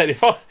 as I said,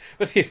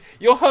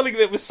 you're hurling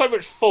it with so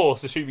much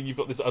force, assuming you've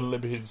got this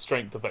unlimited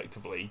strength,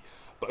 effectively,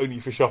 but only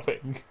for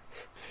shopping.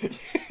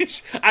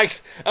 That's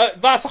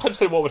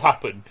 100% what would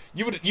happen.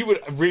 You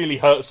would really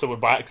hurt someone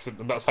by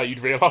accident, and that's how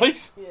you'd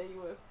realise. Yeah,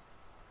 you would.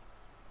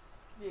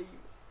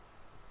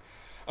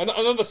 And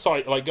another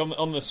side, like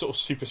on the sort of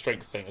super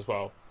strength thing as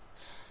well.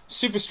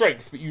 super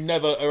strength, but you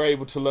never are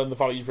able to learn the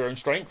value of your own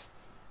strength.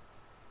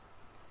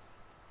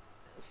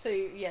 So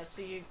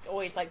you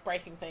always like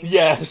breaking things.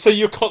 Yeah, so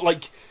you're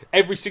like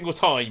every single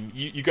time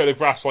you go to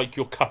grasp like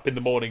your cup in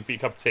the morning for your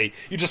cup of tea,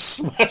 you just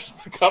smash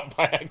the cup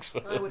by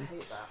accident. I would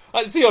hate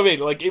that. See what I mean?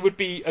 Like it would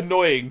be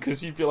annoying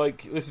because you'd be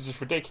like, "This is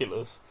just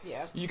ridiculous."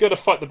 Yeah. You go to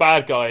fight the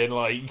bad guy and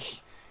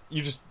like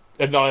you just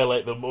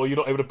annihilate them, or you're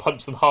not able to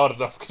punch them hard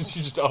enough because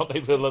you just aren't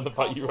able to learn the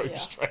value of your own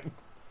strength.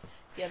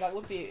 Yeah, that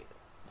would be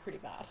pretty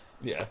bad.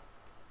 Yeah,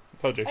 I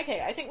told you.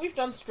 Okay, I think we've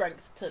done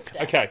strength to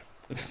death. Okay,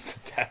 to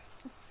death.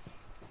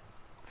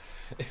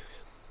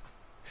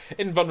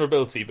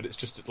 Invulnerability, but it's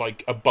just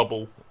like a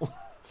bubble,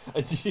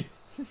 and you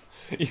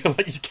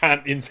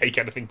can't intake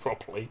anything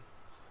properly.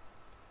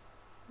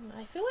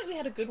 I feel like we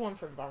had a good one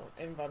for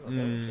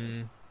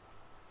invulnerability.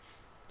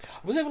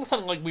 Was it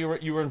something like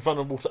you were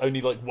invulnerable to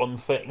only like one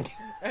thing?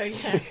 Oh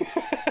yeah,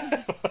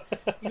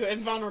 you were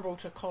invulnerable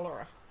to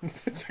cholera.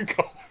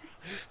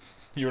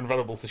 You're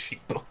invulnerable to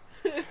sheep.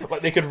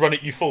 Like they could run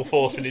at you full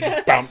force and it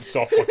just bounce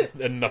off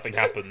and nothing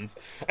happens.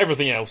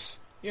 Everything else,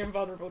 you're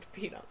invulnerable to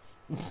peanuts.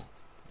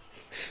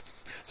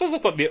 I suppose I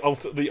thought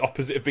the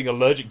opposite of being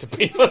allergic to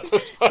peanuts. I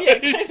suppose. Yeah,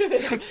 kind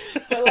of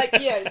is. But like,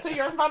 yeah, so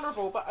you're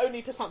invulnerable, but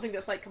only to something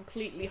that's like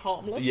completely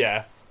harmless.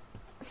 Yeah.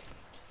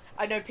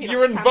 I know peanuts.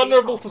 You're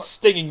invulnerable to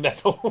stinging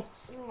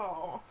nettles.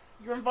 Oh,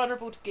 you're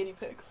invulnerable to guinea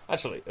pigs.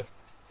 Actually,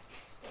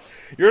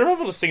 you're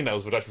invulnerable to stinging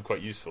nettles would actually be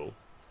quite useful.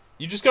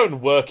 You just go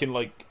and work in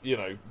like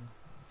You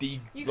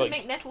can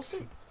make nettle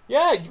soup.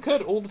 Yeah, you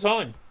could all the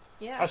time.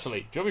 Yeah.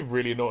 Actually, do you know what would be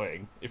really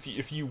annoying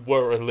if you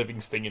were a living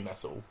stinging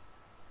nettle?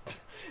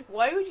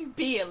 Why would you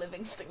be a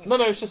living stinging? No,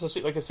 it's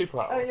just like a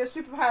superpower. Oh, your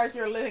superpower is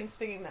you're a living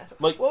stinging nettle.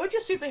 Like, what would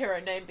your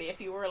superhero name be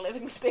if you were a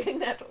living stinging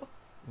nettle?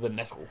 The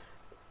nettle.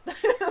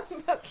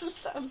 That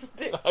just sounds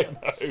ridiculous. I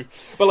know,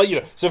 but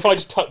like so if I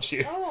just touch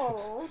you,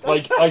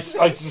 like I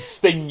just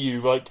sting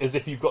you like as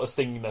if you've got a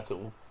stinging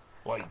nettle,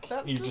 like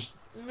that's you just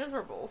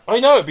miserable. I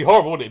know it'd be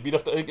horrible, wouldn't it? You'd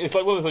have to, it's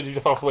like one of those things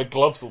you'd have to wear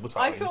gloves all the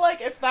time. I feel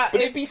like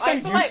it'd be so I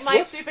feel like my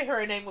useless.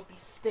 superhero name would be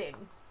Sting.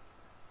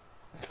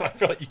 I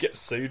feel like you get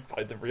sued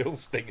by the real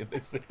Sting in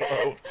this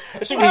world.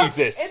 Assuming he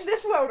exists. In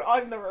this world,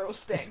 I'm the real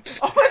Sting.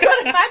 Oh my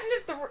god!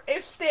 Imagine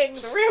if Sting,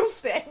 the real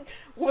Sting,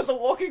 was a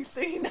walking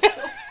stinging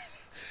nettle.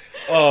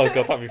 Oh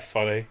god, that'd be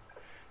funny.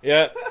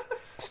 Yeah,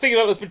 Stinging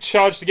Nettle's been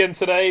charged again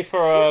today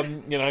for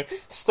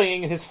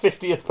stinging his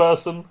 50th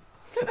person.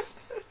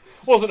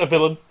 Wasn't a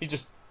villain. He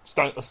just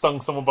stung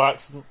someone by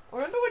accident.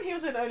 Remember when he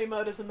was in Only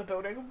Murders in the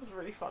Building? It was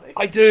really funny.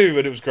 I do,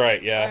 and it was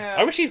great. Yeah,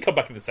 I wish he'd come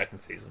back in the second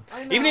season.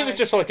 I know. Even if it was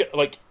just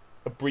like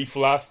a brief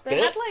last They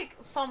bit. had like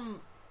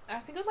some. I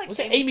think it was like. Was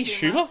it Amy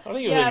Schumer? I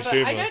think it was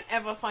Amy Schumer. I don't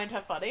ever find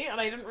her funny, and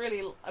I didn't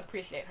really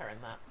appreciate her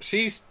in that.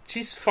 She's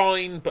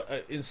fine,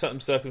 but in certain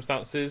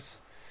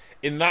circumstances,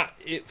 in that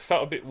it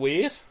felt a bit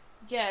weird.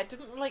 Yeah, it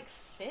didn't like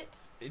fit.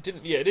 It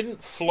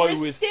didn't flow Whereas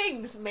with.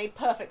 Stings made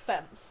perfect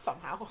sense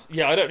somehow.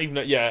 Yeah, I don't even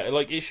know. Yeah,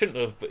 like it shouldn't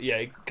have, but yeah,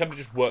 it kind of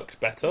just worked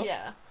better.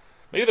 Yeah.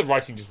 Maybe the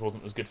writing just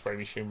wasn't as good for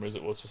Amy Schumer as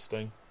it was for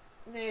Sting.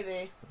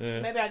 Maybe.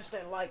 Yeah. Maybe I just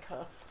don't like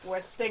her.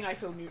 Whereas Sting, I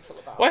feel neutral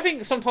about. Well, I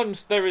think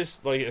sometimes there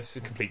is like it's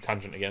a complete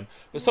tangent again,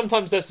 but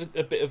sometimes there's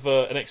a bit of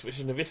an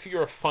expectation of if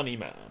you're a funny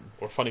man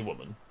or a funny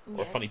woman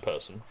or a funny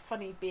person,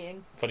 funny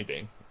being,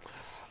 funny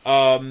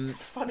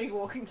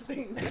walking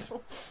stinging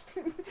nettle.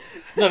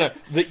 no,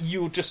 that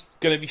you're just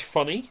gonna be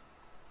funny.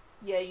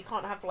 Yeah, you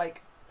can't have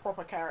like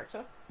proper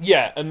character.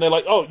 Yeah, and they're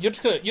like, oh, you're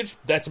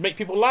just there to make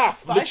people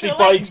laugh, But literally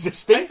by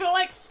existing. I feel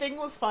like Sting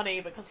was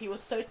funny because he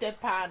was so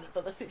deadpan,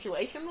 but the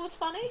situation was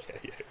funny.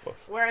 Yeah, it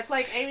was. Whereas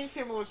like Amy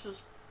Schumer was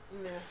just.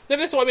 Meh. No,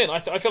 that's what I mean. I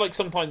feel like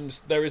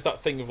sometimes there is that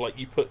thing of like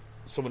you put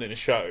someone in a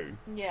show,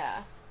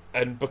 Yeah.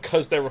 and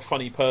because they're a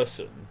funny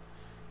person,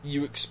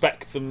 you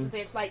expect them.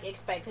 It's like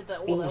expected that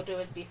all they'll do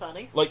is be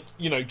funny. Like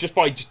just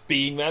by just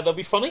being there, they'll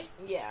be funny.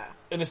 Yeah.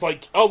 And it's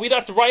like, oh, we don't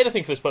have to write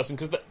anything for this person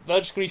because they're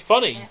just going to be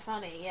funny. They're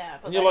funny, yeah,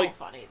 but and they're you're like, not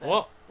funny.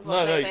 What?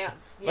 Well, no,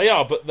 they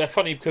are, but they're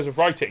funny because of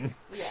writing.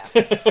 Yeah,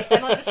 they're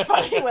not just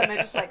funny when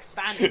they're just like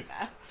standing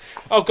there.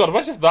 Oh god,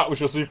 imagine if that was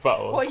your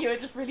superpower. Well, you were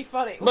just really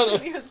funny No,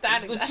 when you were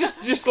standing there.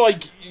 Just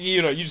like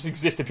you just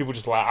exist and people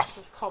just laugh.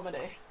 Just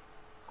comedy.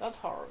 That's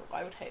horrible.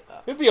 I would hate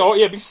that. It'd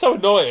be so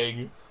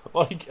annoying.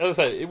 Like as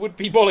I said, it would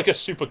be more like a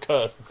super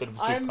curse instead of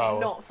a I'm superpower.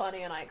 not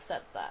funny, and I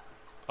accept that.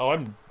 Oh,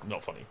 I'm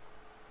not funny.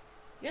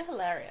 You're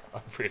hilarious.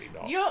 I'm really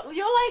not.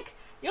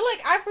 You're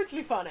like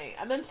averagely funny,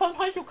 and then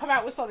sometimes you'll come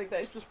out with something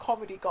that is just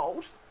comedy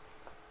gold.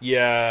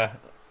 Yeah.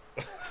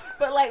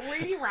 But like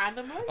really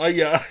randomly. Oh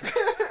yeah,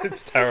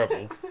 it's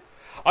terrible.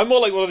 I'm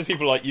more like one of those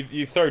people like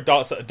you throw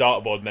darts at a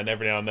dartboard and then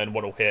every now and then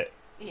one will hit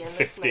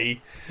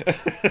 50.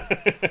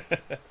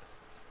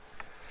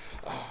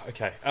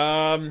 Okay.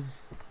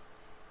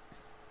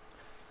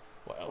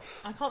 What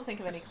else? I can't think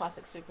of any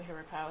classic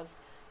superhero powers.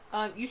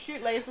 You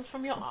shoot lasers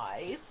from your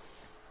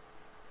eyes.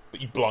 But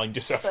you blind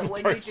yourself in But the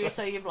when process. you do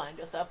so, you blind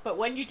yourself. But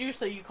when you do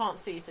so, you can't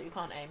see, so you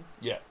can't aim.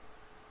 Yeah.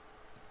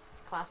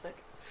 Classic.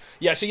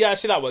 Actually,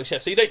 that works. Yeah,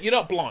 so you're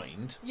not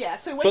blind, Yeah,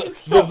 so when but you the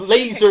stop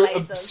laser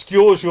shooting lasers,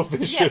 obscures your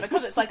vision. yeah,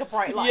 because it's like a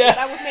bright light. Yeah.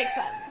 That would make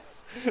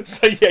sense.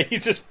 So yeah, you're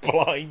just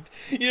blind.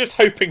 You're just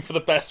hoping for the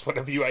best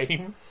whenever you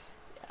aim.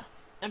 Yeah,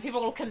 and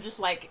people can just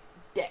like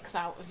dex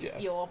out of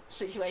your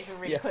situation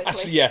really quickly.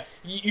 Actually, yeah,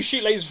 you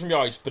shoot lasers from your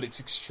eyes, but it's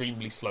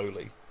extremely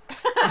slowly.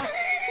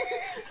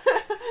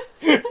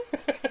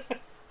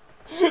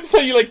 So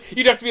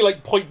you'd have to be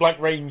like point blank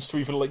range to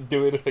even like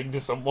do anything to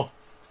someone.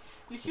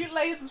 You shoot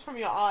lasers from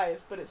your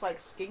eyes, but it's like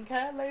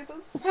skincare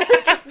lasers. So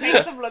it just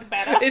makes them look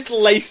better. It's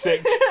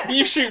LASIK.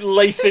 You shoot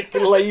LASIK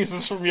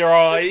lasers from your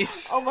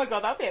eyes. Oh my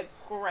god, that'd be a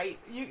great.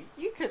 You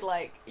could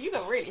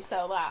really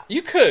sell that.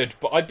 You could,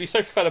 but I'd be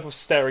so fed up of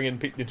staring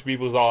into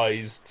people's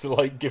eyes to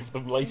like give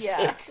them LASIK.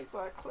 Yeah,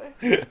 exactly.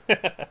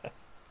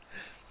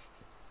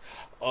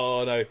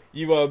 Oh no,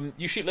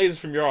 you shoot lasers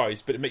from your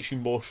eyes, but it makes you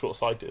more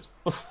short-sighted.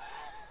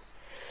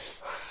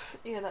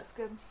 Yeah, that's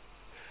good.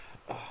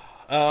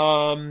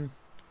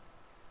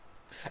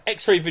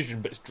 X-ray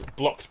vision, but it's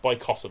blocked by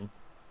cotton.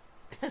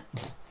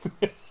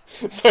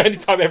 So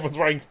anytime everyone's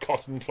wearing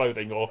cotton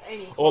clothing or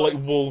like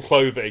wool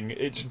clothing,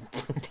 it's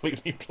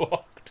completely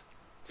blocked.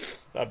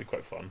 That'd be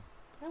quite fun.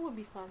 That would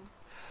be fun.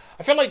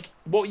 I feel like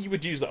what you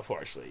would use that for,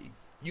 actually,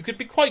 you could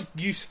be quite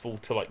useful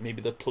to like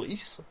maybe the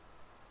police.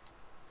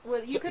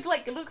 Well, you could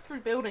like look through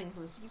buildings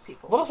and see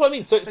people. Well, that's what I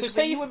mean. So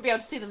say you wouldn't be able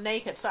to see them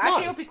naked. So I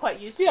think it would be quite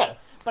useful. Yeah.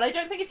 But I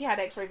don't think if you had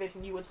X-ray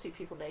vision, you would see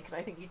people naked.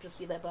 I think you'd just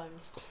see their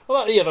bones.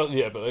 Well,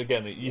 but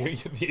again,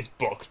 it's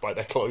blocked by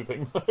their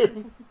clothing.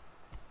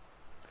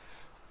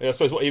 Yeah, I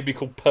suppose what it'd be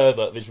called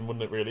pervert vision,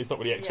 wouldn't it? Really, it's not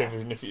really X-ray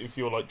vision if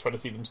you're like trying to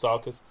see them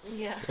starkers.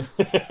 Yeah,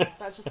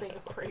 that's just being a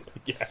creep.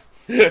 Yeah.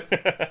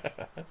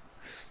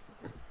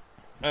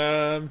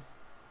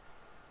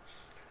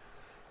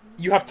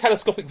 You have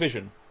telescopic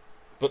vision,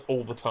 but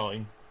all the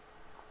time.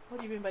 What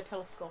do you mean by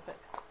telescopic?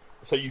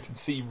 So you can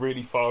see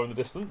really far in the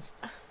distance,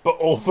 but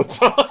all the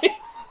time.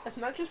 That's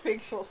not just being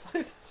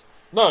short-sighted.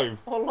 No.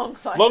 Or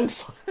long-sighted.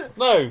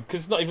 No, because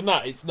it's not even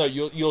that. It's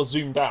you're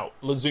zoomed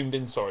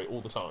in. Sorry,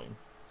 all the time.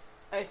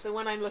 Oh, so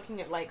when I'm looking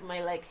at like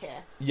my leg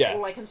here,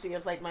 all I can see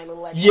is like my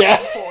little leg and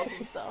paws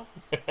and stuff.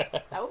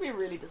 That would be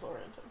really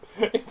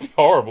disorienting. It'd be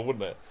horrible,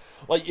 wouldn't it?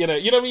 Like you know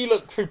when you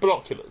look through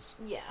binoculars.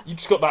 Yeah. You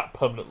just got that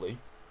permanently.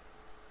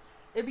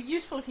 It'd be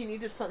useful if you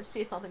needed to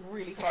see something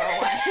really far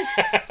away.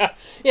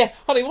 Yeah,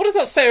 honey, what does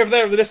that say over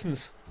there in the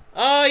distance?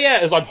 Oh, yeah,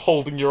 as I'm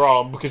holding your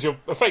arm, because you're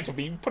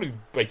probably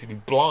basically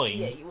blind.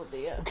 Yeah, you would be,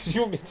 yeah. Because you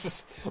wouldn't be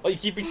just,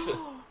 like, you'd be...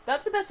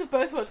 That's the best of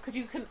both worlds, because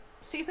you can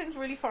see things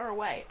really far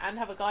away and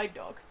have a guide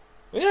dog.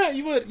 Yeah,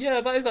 you would.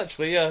 Yeah, that is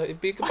actually, it'd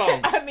be a good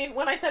balance. I mean,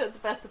 when I said it's the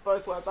best of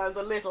both worlds, I was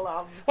a little,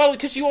 Well,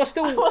 because you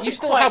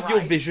still have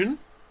your vision.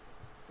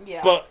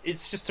 Yeah. But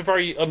it's just a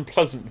very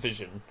unpleasant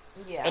vision.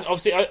 Yeah. And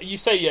obviously, you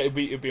say, it'd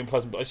be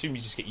unpleasant, but I assume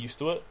you just get used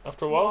to it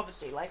after a while. Well,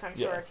 obviously, like, I'm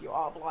sure if you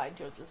are blind,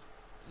 you're just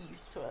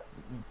used to it.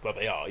 But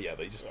they are, yeah,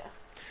 they just... Yeah.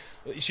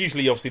 It's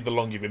usually, obviously, the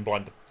longer you've been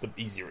blind, the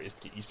easier it is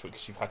to get used to it,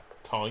 because you've had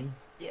time.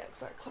 Yeah,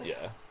 exactly.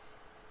 Yeah.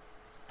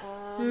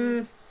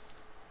 I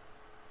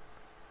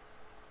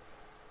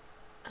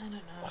don't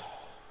know.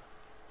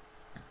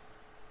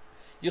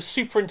 You're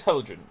super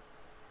intelligent,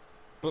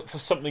 but for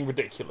something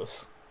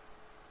ridiculous.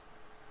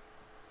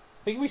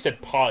 I think we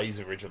said pies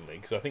originally,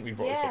 because I think we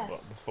brought this up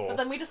before. But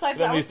then we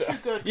decided that was too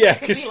good. Yeah,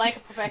 because we like a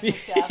professional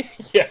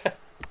chef. Yeah.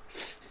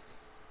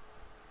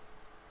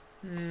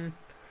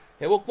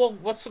 Yeah, well,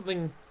 what's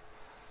something...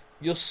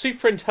 You're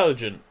super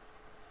intelligent,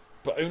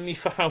 but only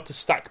for how to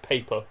stack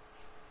paper.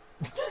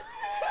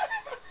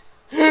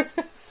 Do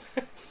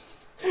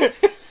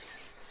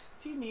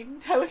you need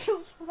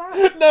intelligence for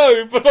that?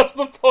 No, but that's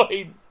the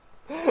point.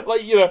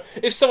 Like, you know,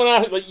 if someone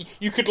else,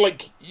 like, you could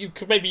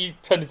maybe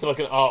turn into like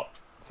an art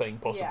thing,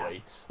 possibly.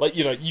 Yeah. Like,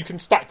 you know, you can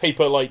stack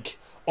paper like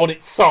on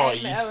its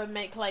side. And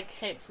make like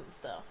shapes and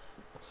stuff.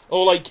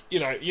 Or like, you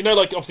know,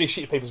 like obviously a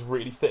sheet of paper is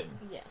really thin.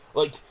 Yeah.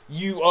 Like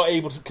you are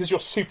able to, because you're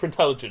super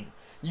intelligent,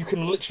 you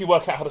can literally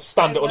work out how to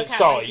stand it on its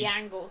side. Like, the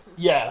angles and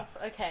stuff.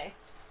 Okay,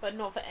 but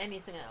not for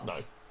anything else. No.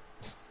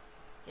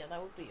 Yeah,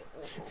 that would be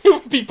awful.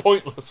 It would be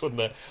pointless,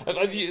 wouldn't it?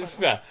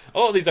 Yeah. A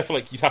lot of these, I feel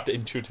like you'd have to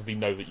intuitively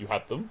know that you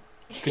had them,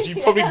 because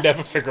you'd probably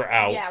never figure it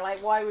out. Yeah,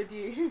 like why would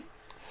you?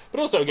 But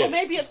also, again, or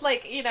maybe it's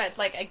like, you know, it's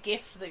like a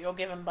gift that you're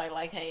given by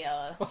like a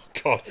oh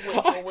god,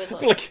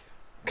 wizard. Like,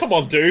 come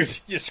on, dude,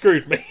 you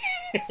screwed me.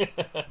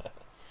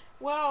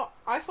 Well,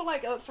 I feel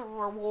like that's a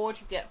reward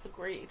you get for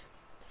greed.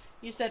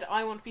 You said,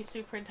 I want to be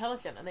super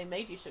intelligent, and they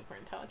made you super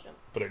intelligent.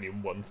 But only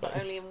in one thing.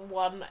 But only in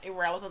one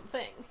irrelevant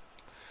thing.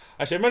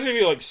 Actually, imagine if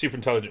you were like super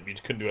intelligent, but you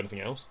just couldn't do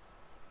anything else.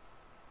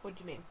 What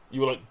do you mean?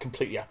 You were like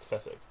completely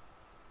apathetic.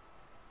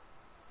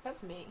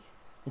 That's me.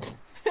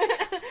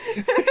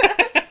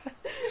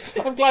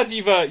 I'm glad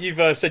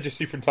you've said you're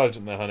super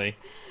intelligent there, honey.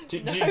 Do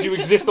you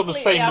exist on the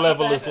same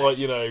level as, like,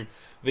 you know,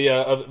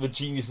 the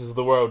geniuses of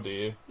the world? Do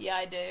you? Yeah,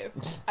 I do.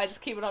 I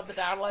just keep it on the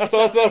down low. That's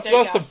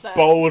a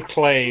bold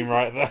claim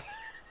right there.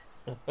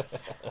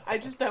 I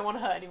just don't want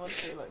to hurt anyone's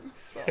feelings,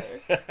 so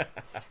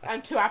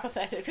I'm too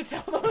apathetic to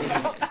tell them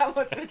about how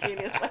much of a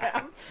genius I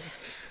am.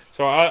 So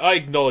So I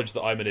acknowledge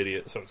that I'm an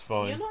idiot, so it's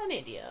fine. You're not an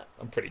idiot.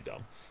 I'm pretty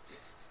dumb.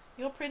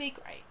 You're pretty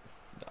great.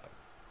 No.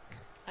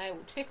 I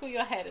will tickle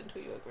your head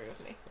until you agree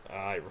with me.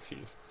 I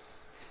refuse.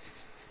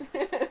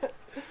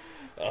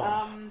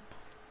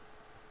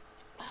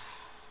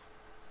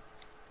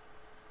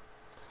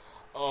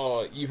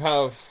 Oh, you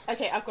have...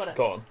 Okay, I've got it.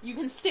 Go on. You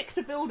can stick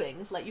to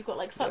buildings, like you've got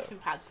like suction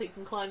pads so you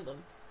can climb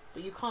them,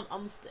 but you can't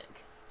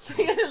unstick.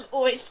 So you're just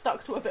always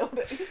stuck to a building.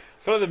 I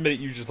feel like the minute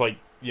you just, like,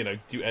 you know,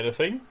 do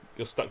anything,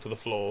 you're stuck to the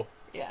floor.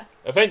 Yeah.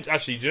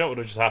 Actually, do you know what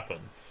would just happen?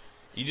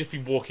 You'd just be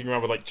walking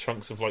around with, like,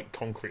 chunks of, like,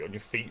 concrete on your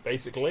feet,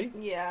 basically.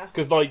 Yeah.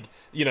 Because, like,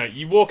 you know,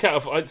 you walk out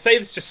of... I'd say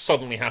this just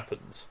suddenly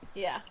happens.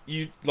 Yeah.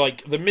 You,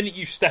 like, the minute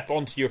you step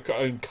onto your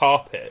own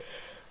carpet,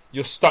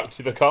 you're stuck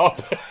to the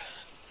carpet.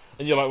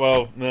 And you're like,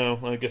 well, no,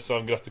 I guess I'm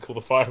going to have to call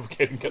the fire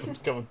brigade and get them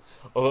to come...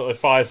 Or the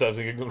fire service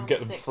and get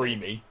them to free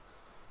me.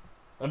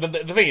 And then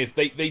the thing is,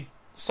 they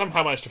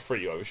somehow manage to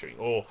free you, I was sure.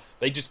 Or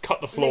they just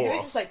cut the floor Maybe they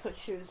off. just, like, put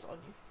shoes on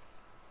you.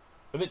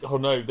 And then, oh,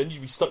 no, then you'd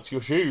be stuck to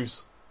your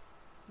shoes.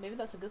 Maybe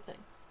that's a good thing.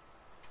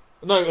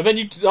 No, and then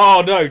you...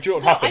 Oh, no, do you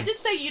know what happened? I did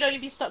say you'd only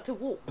be stuck to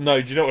walls.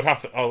 No, do you know what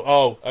happened?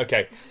 Oh,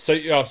 okay. So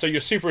you're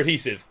super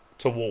adhesive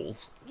to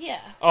walls. Yeah.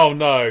 Oh,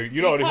 no,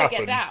 you know what can't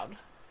happened? get down.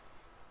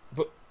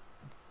 But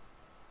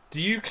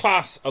do you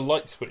class a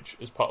light switch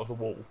as part of the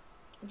wall?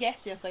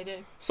 Yes, I do.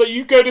 So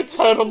you go to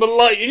turn on the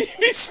light and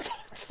you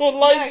start to a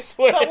light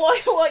switch. But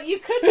what you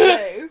could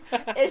do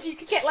is you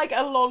could get like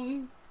a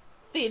long,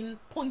 thin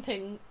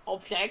pointing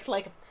object,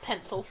 like a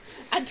pencil,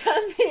 and turn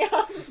the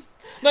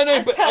No,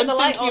 but I'm the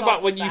light thinking on about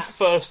off when of you that.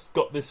 first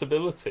got this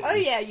ability. Oh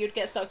yeah, you'd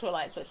get stuck to a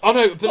light switch. Oh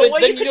no, but then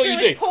you know what you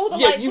do? Pull the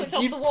light switch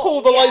off you the wall.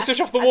 pull the light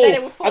switch off the wall, and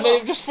then it would fall and then it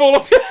off. would just fall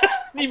off your hand.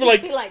 You'd be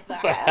like, Be like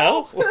that. the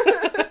hell?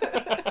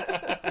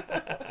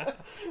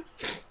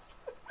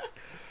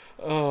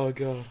 Oh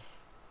god.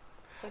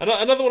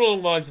 Another one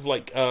along the lines of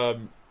like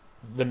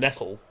the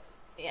nettle.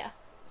 Yeah.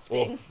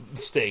 Sting. Or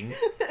sting.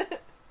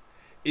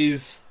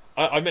 Is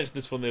I mentioned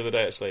this one the other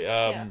day actually.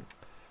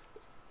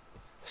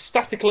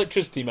 Static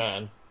electricity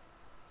man.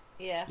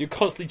 Yeah. You're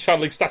constantly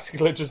channeling static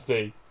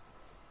electricity.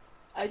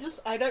 I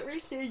don't really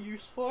see a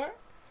use for it.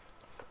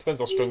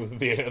 Depends how strong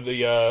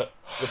the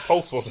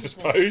pulse was, I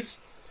suppose.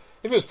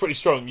 If it was pretty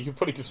strong, you could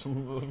probably give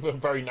some a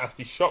very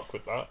nasty shock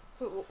with that.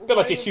 A bit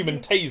like a human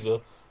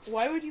taser.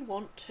 Why would you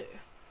want to?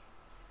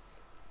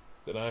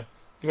 Don't know.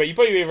 You'd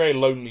probably be a very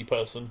lonely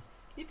person.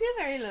 You'd be a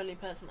very lonely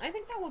person. I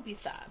think that would be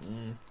sad.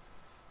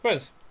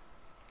 Depends.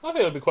 I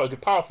think it would be quite a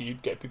good power for you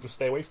to get people to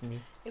stay away from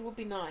you. It would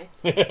be nice.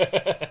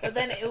 But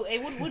then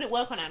would it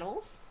work on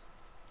animals?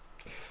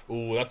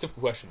 Oh, that's a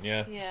difficult question,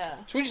 yeah.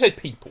 Yeah. Should we just say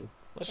people?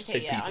 Let's just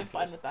say yeah, people. I'm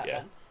fine with that yeah.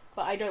 then.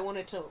 But I don't want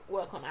it to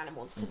work on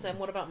animals, because then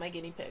what about my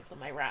guinea pigs and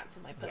my rats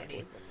and my ponies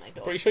and my dogs?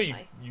 I'm pretty sure you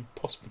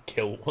possibly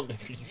kill one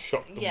if you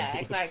shock them. Yeah,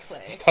 exactly.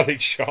 Static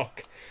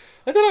shock.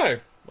 I don't know.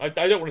 I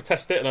don't want to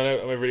test it, and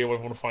I really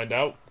want to find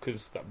out,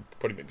 because that would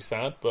probably make me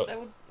sad, but...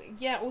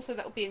 Also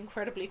that would be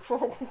incredibly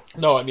cruel.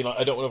 No, I mean, like,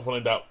 I don't want to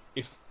find out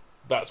if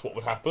that's what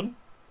would happen.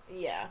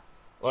 Yeah.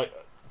 Like,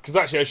 because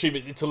actually I assume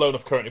it's a low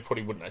enough current, it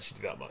probably wouldn't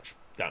actually do that much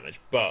damage,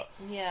 but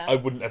yeah. I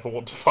wouldn't ever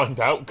want to find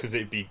out, because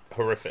it'd be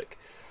horrific.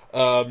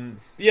 I'd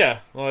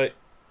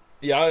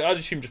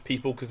assume just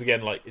people, because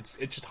again, like, it's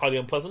just highly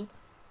unpleasant.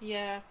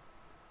 Yeah.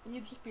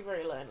 You'd just be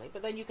very lonely,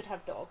 but then you could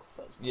have dogs.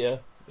 So yeah.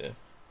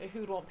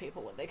 Who would want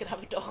people when they could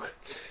have a dog?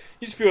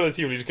 You just feel like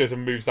you just goes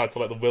and moves out to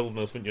like the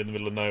wilderness, wouldn't you, in the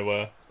middle of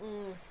nowhere?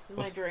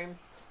 My dream.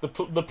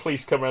 The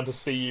police come around to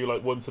see you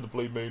like once in a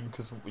blue moon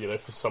because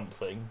for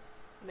something.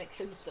 Make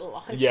sure you're still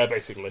alive. Yeah,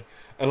 basically.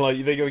 And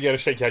like they go to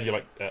shake your hand, you're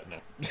like, no.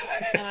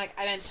 And like,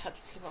 I don't touch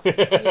people. You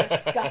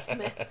disgust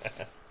me.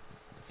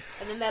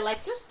 And then they're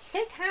like, just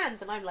shake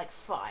hands, and I'm like,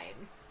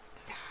 fine.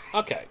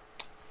 Okay.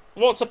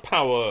 What's a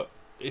power,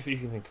 if you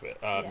can think of it?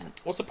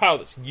 What's a power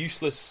that's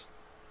useless,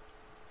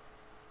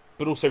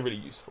 but also really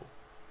useful?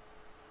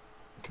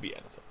 It could be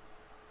anything.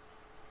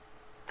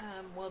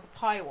 Well, the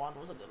pie one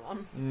was a good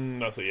one.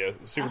 That's it, yeah.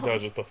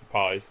 Superintelligence but for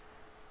pies.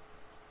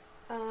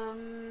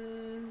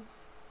 I'm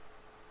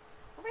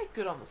very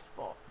good on the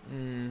spot.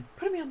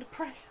 Putting me under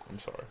pressure. I'm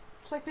sorry.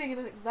 It's like being in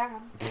an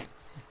exam.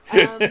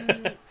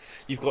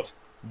 You've got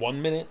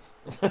 1 minute.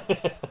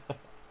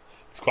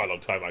 It's quite a long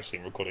time actually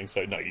in recording,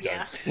 so no, you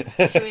don't.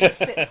 Should we just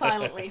sit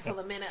silently for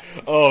the minute?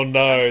 Oh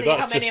no, see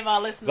how many of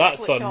our listeners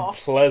that's switch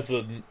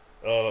unpleasant. off.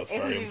 Oh, that's if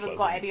very we've unpleasant. even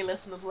got any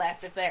listeners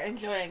left, if they're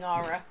enjoying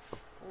our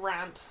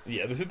rant.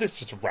 Yeah, this is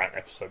just a rant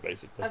episode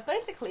basically.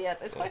 Basically,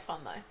 yes. It's quite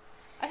fun though.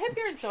 I hope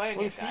you're enjoying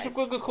it, guys.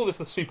 We're going to call this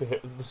the super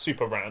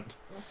rant.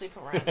 The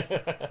super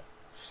rant.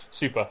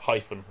 Super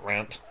hyphen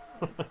rant.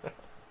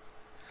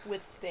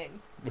 With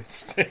Sting. With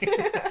Sting.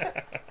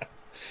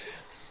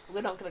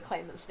 We're not going to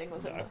claim that Sting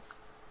was in this.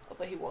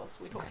 Although he was.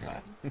 We talked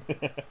about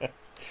him.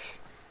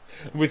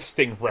 With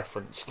Sting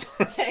referenced.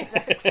 Yeah,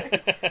 exactly.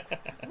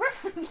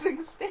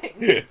 Referencing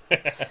Sting.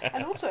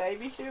 And also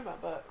Amy Schumer,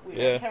 but we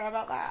don't care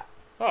about that.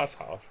 Oh, that's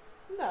harsh.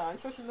 No, I'm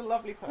sure she's a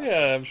lovely person.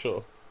 Yeah, I'm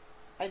sure.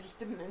 I just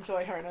didn't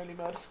enjoy her in Only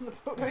Murders in the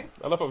Building.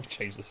 I love how we've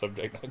changed the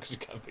subject now because you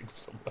can't think of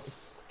something.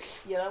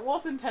 Yeah, that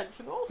was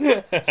intentional.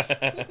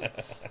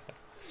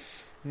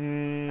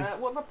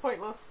 What's a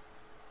pointless?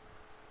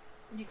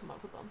 You come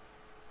up with them.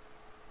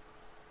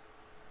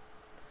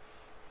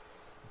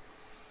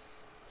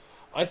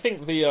 I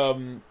think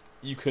the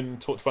you can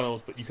talk to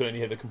animals, but you can only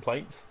hear the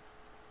complaints.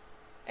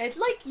 It's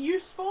like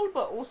useful,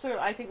 but also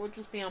I think would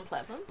just be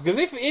unpleasant. Because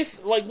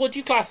if like, what do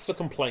you class as a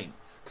complaint?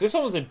 Because if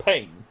someone's in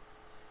pain,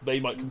 they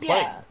might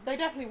complain. Yeah, they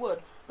definitely would.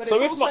 But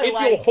so it's if like,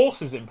 your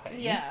horse is in pain,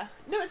 yeah,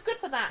 no, it's good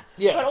for that.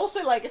 Yeah, but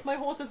also like if my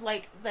horse is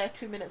like they're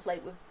 2 minutes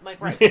late with my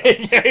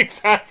breakfast. Yeah,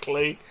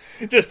 exactly,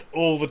 just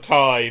all the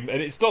time,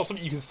 and it's not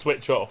something you can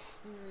switch off.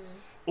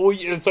 All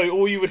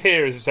you would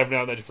hear is just every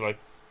now and then just be like,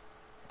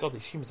 God,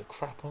 these humans are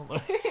crap, aren't they?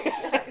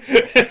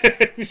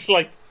 It's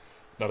like,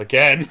 not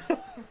again.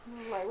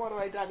 Like, what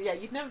have I done? Yeah,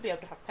 you'd never be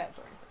able to have pets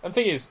or anything. And the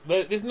thing is,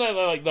 isn't there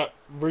like that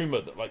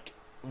rumour that like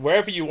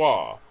wherever you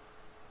are,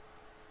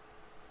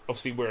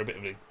 obviously we're a bit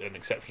of an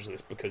exception to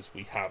this because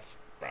we have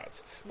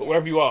rats, but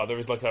wherever you are, there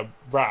is like a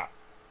rat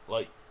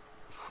like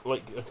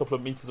a couple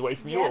of metres away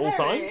from you at all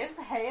times. Is.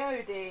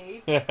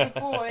 Hey, Odie, good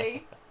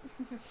boy.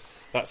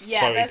 That's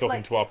Chloe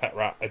talking to our pet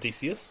rat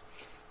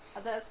Odysseus.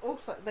 There's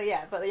also,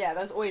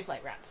 there's always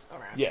like rats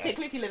around,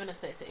 particularly if you live in a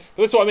city.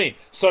 But that's what I mean.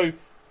 So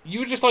you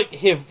would just like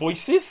hear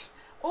voices.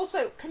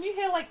 Also, can you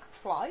hear like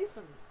flies,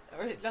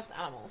 or is it just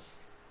animals?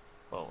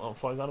 Well, aren't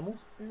flies animals?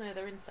 No,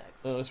 they're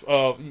insects.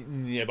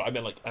 Yeah, but I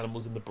meant like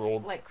animals in the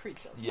broad. Like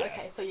creatures. Yeah.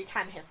 Okay, so you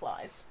can hear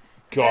flies.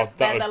 God,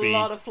 there's a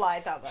lot of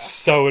flies out there.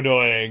 So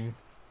annoying.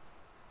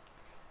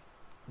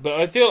 But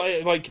I feel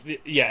like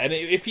and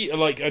if you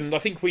like, and I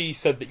think we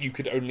said that you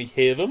could only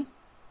hear them.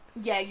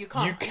 Yeah, you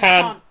can't. You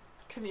can't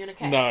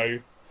communicate. No,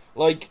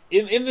 like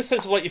in the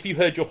sense of like if you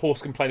heard your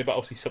horse complain about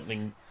obviously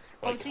something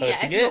like obviously,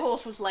 hurting if your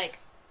horse was like,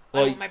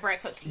 I want my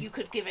breakfast, you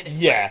could give it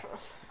its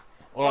breakfast.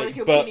 Or if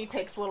your guinea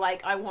pigs were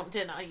like, I want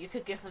dinner, you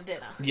could give them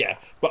dinner. Yeah,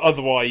 but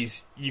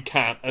otherwise you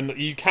can't, and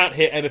you can't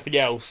hear anything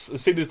else.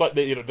 As soon as like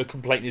the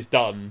complaint is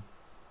done,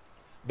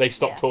 they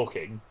stop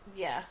talking.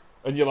 Yeah,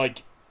 and you're like,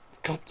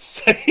 for God's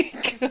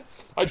sake,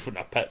 I just wouldn't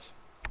have pets.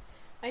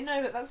 I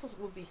know, but that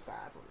would be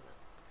sad, wouldn't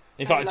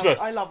it? In fact, to be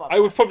honest, I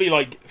would probably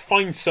like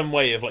find some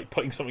way of like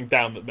putting something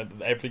down that meant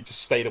that everything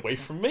just stayed away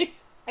from me.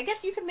 I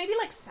guess you could maybe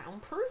like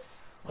soundproof.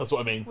 That's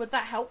what I mean. Would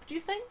that help, do you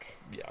think?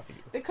 Yeah, I think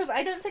it would. Because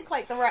I don't think,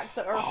 like, the rats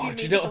that are a few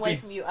meters away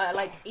from you are,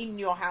 like, in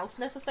your house,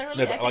 necessarily.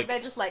 No, I think they're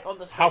just, like, on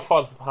the street. How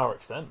far does the power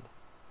extend?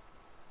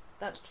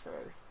 That's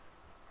true.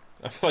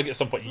 I feel like at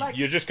some point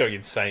you're just going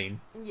insane.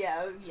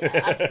 Yeah,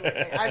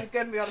 absolutely. I'm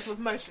going to be honest, with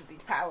most of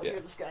these powers, you're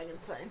just going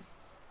insane.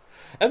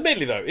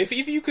 Admittedly, though, if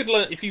you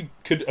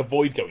could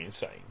avoid going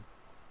insane,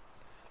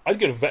 I'd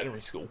go to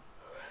veterinary school.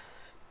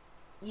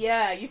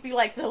 Yeah, you'd be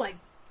like the, like,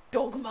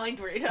 dog mind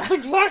reader.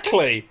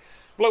 Exactly!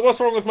 Like,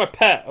 what's wrong with my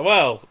pet?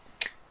 Well,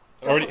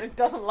 it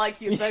doesn't like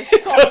you.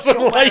 It doesn't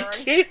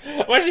like you.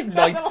 Imagine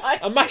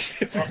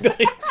if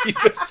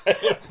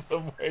 90% of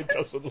them where it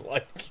doesn't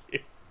like you.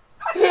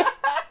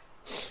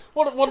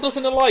 What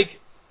doesn't it like?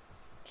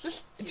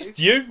 Just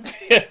you.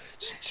 Yeah,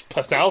 just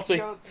personality.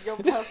 Your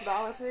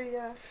personality.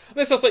 Yeah. And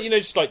it's just like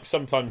just like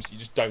sometimes you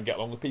just don't get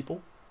along with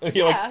people.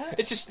 You're like,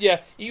 it's just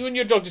you and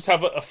your dog just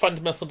have a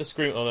fundamental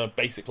disagreement on a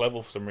basic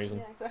level for some reason.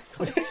 Yeah,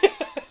 exactly.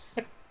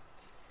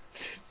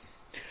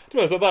 To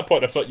be honest, at that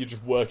point, I feel like you're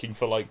just working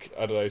for, like,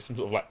 I don't know, some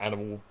sort of, like,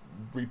 animal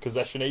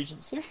repossession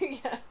agency.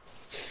 Yeah.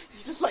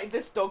 You're just like,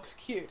 this dog's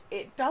cute.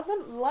 It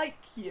doesn't like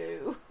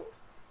you.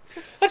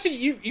 Actually,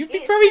 you'd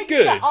be very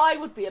good. That I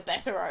would be a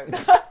better owner.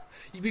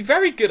 You'd be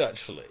very good,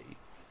 actually,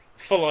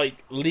 for,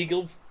 like,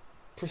 legal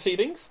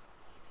proceedings.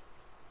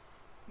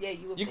 Yeah,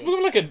 you would You could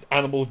be like an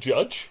animal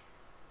judge.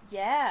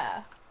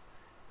 Yeah.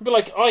 But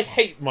like, I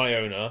hate my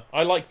owner.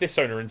 I like this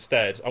owner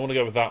instead. I want to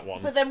go with that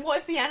one. But then, what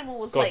if the animal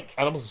was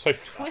animals are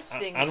so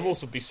twisting?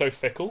 Animals would be so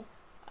fickle.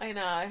 I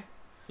know.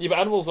 Yeah, but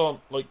animals aren't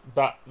like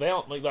that. They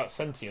aren't like that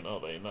sentient, are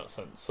they? In that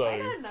sense, so I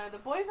don't know. The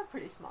boys are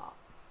pretty smart.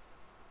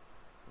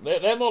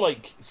 They're more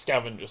like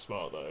scavenger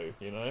smart, though.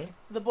 You know.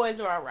 The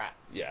boys are our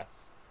rats. Yeah.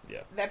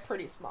 Yeah. They're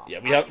pretty smart.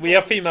 Yeah, we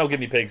have female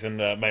guinea pigs and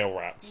male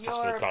rats.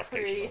 Just for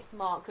clarification. You're a pretty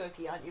smart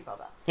cookie, aren't you,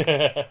 brother?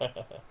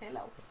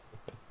 Hello.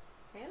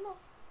 Hello.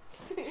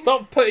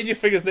 Stop putting your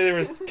fingers near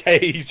his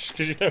cage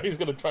because you know he's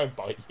going to try and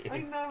bite you. I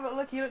know, but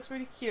look, he looks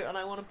really cute, and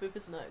I want to boop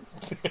his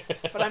nose.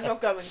 But I'm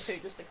not going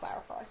to, just to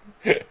clarify,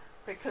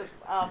 because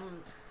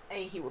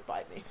he would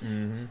bite me.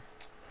 Mm-hmm.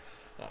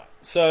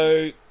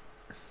 So,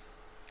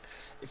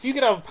 if you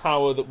could have a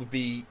power that would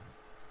be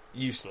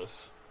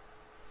useless,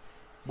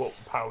 what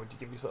power would you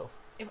give yourself?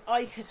 If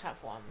I could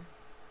have one,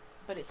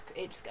 but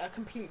it's a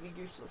completely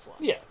useless one.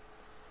 Yeah.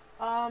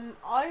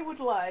 I would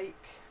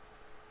like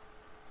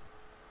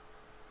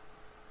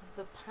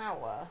the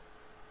power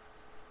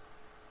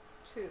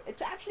to...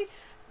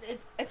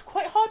 It's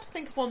quite hard to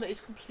think of one that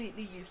is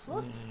completely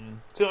useless.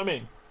 See what I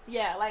mean?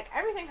 Yeah, like,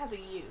 everything has a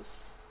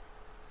use.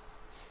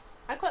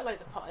 I quite like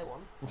the pie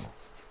one.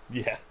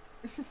 Yeah.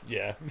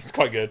 Yeah, it's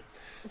quite good.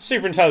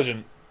 Super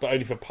intelligent, but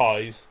only for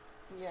pies.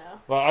 Yeah.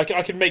 Like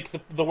I can make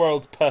the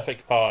world's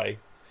perfect pie,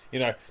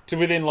 to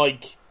within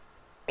like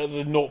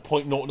the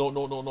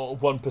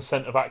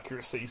 0.00001% of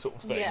accuracy sort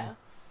of thing. Yeah.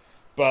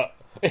 But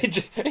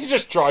it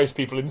just drives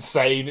people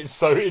insane.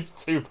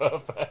 It's too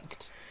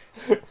perfect.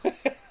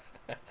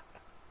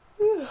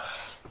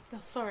 Oh,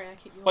 sorry, I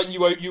keep Like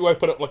yawning. you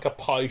open up like a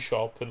pie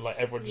shop and like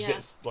everyone just Yeah.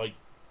 gets like,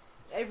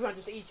 Everyone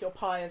just eats your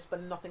pies,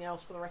 but nothing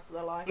else for the rest of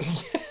their life.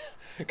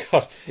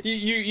 God,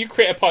 you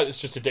create a pie that's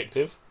just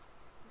addictive.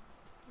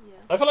 Yeah.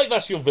 I feel like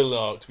that's your villain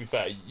arc. To be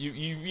fair,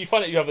 you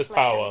find out you have this Like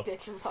power.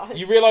 addiction pies.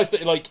 You realise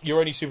that like you're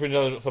only super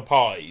intelligent for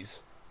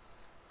pies,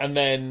 and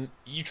then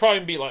you try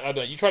and be like, I don't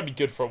know, you try and be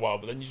good for a while,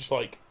 but then you just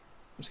like,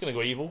 I'm just gonna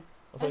go evil.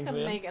 I think can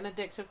in the make an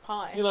addictive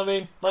pie. You know what I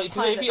mean? Like, A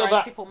because pie if that you're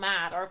drives that, people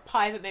mad, or a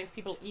pie that makes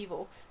people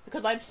evil.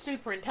 Because I'm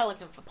super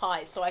intelligent for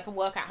pies, so I can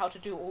work out how to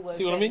do all those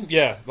see what I things. mean?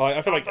 Yeah, like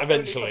I feel like But only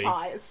for eventually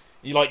pies.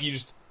 you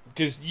just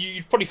because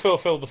you'd probably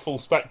fulfill the full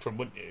spectrum,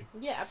 wouldn't you?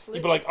 Yeah, absolutely.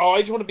 You'd be like, oh,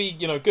 I just want to be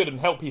good and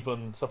help people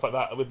and stuff like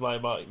that with my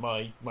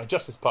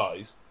justice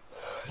pies.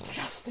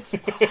 Justice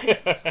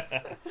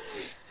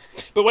pies.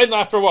 But when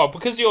after a while,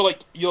 because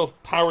your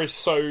power is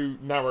so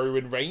narrow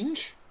in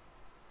range.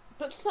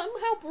 But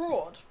somehow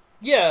broad.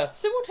 Yeah,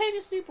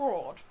 Simultaneously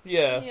broad.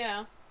 yeah.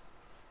 Yeah.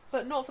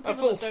 But not for A people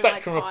full that don't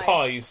spectrum like of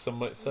pies. pies, some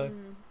might say.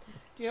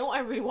 Do you know what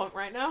I really want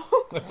right now?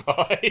 A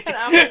pie. An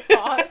apple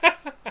pie.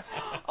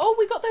 Oh,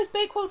 we got those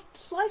Bakewell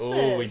slices.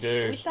 Oh, we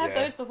do. We should have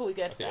Yeah. those before we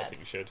go to I bed.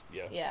 think we should.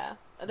 Yeah. Yeah.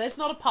 There's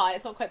not a pie.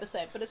 It's not quite the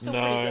same, but it's still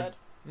pretty No.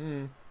 good.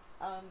 Mm.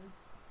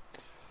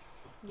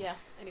 Yeah.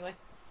 Anyway.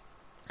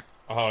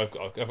 Oh,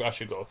 I've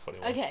actually got a funny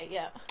one. Okay.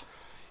 Yeah.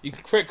 You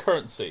can create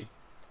currency,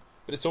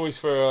 but it's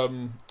always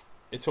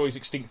it's always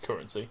extinct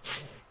currency.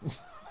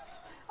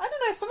 I don't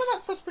know. Some of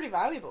that stuff's pretty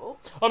valuable.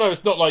 Oh no,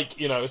 it's not like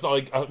it's not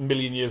like a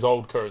million years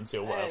old currency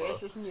or whatever.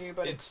 It's just new,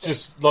 but It's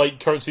just like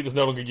currency that's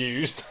no longer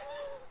used.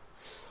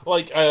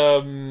 Like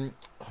oh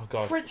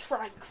god, French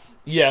francs.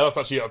 yeah,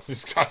 that's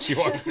exactly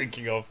what I was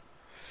thinking of.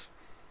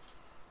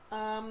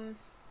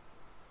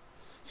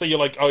 So you're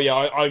like, oh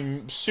yeah,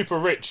 I'm super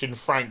rich in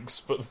francs,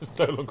 but it's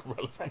no longer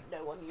relevant. But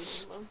no one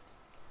uses them.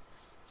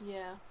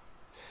 Yeah.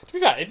 To be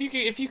fair,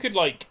 if you could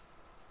like,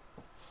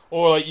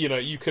 or like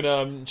you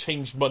can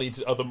change money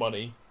to other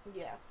money,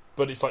 Yeah.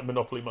 but it's like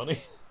monopoly money.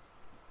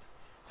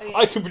 Okay.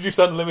 I can produce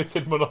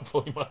unlimited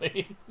monopoly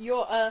money.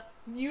 You're a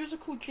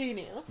musical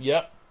genius,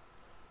 Yep.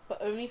 but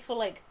only for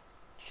like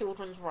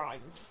children's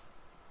rhymes.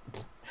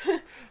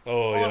 Oh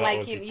Or yeah, that like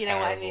would be you know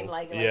what I mean, terrible.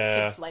 like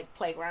yeah, kids like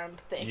playground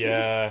things.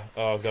 yeah.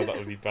 Oh god, that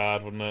would be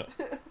bad, wouldn't it?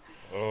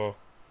 Oh,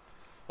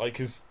 like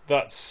because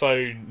that's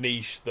so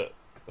niche that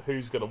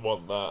who's gonna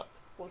want that?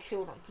 Well,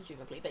 children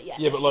presumably, but yes,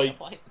 Yeah, but, I see your like-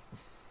 point.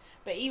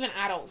 But even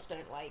adults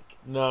don't like.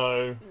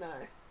 No. No.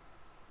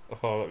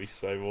 Oh, that'd be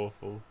so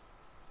awful.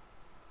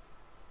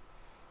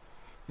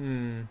 I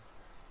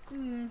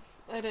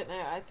don't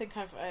know. I think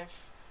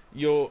I've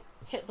You're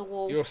hit the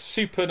wall. you're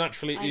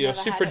supernaturally I you're never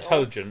super had it all.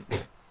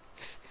 intelligent.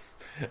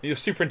 You're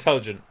super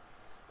intelligent,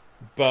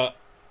 but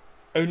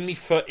only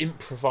for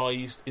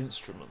improvised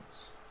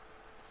instruments.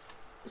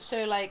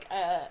 So like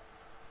a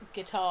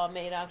guitar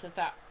made out of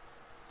that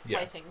Yeah.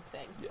 fighting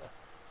thing. Yeah.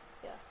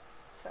 Yeah.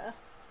 Fair.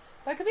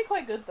 That could be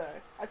quite good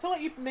though. I feel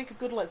like you'd make a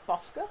good like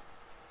busker.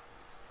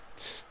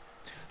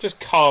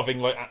 Just carving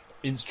like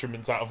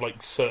instruments out of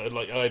like certain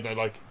like I don't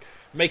know, like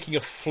making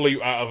a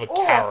flute out of a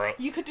Or carrot.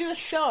 you could do a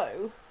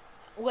show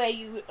where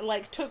you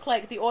like took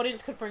like the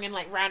audience could bring in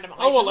like random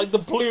items. Oh, what, like the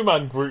Blue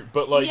Man Group,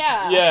 but like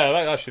Yeah.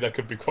 that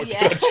could be quite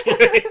Yeah. good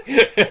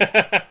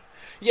actually.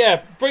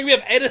 Yeah, bring me up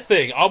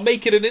anything. I'll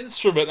make it an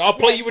instrument. I'll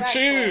play you a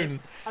exactly. tune.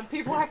 And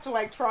people have to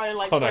like try and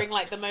like Oh, no. bring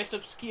like the most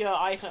obscure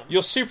item.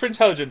 You're super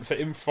intelligent for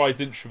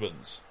improvised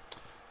instruments,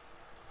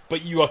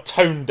 but you are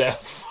tone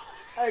deaf.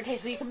 Okay,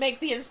 so you can make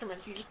the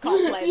instruments, you just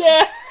can't play them.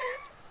 Yeah.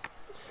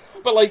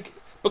 But like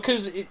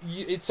because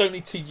it's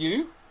only to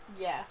you.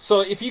 Yeah.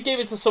 So if you gave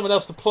it to someone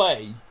else to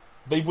play,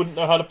 they wouldn't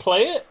know how to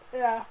play it.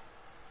 Yeah.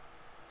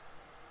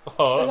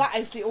 Oh, That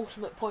is the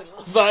ultimate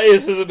pointless. that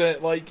is, isn't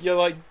it? Like you're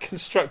like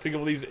constructing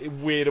all these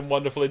weird and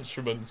wonderful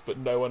instruments, but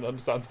no one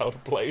understands how to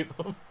play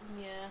them.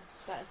 Yeah,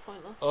 that is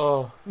pointless.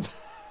 Oh,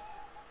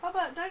 How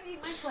about don't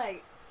eat my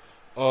plate?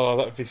 oh,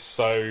 that'd be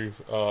so.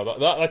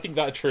 That I think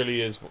that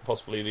truly is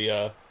possibly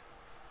the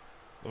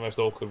most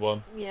awkward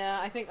one. Yeah,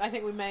 I think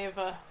we may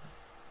have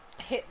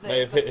hit the May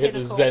have hit the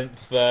pinnacle.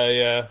 zenth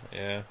there.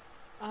 Yeah.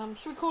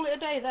 Should we call it a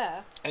day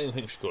there? I didn't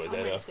think we should call it I'm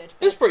there. really though. scared to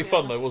It was bed, pretty to be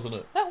fun though, honest. wasn't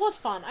it? That was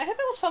fun. I hope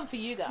it was fun for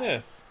you guys.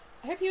 Yeah.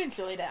 I hope you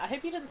enjoyed it. I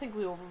hope you didn't think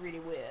we were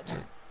really weird.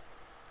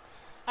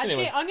 Actually,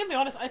 Anyway. I'm going to be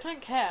honest, I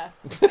don't care.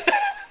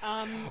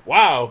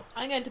 Wow.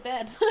 I'm going to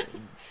bed.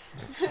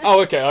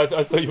 Oh, okay. I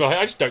thought you might.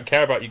 I just don't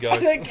care about you I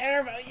guys. don't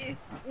care about you.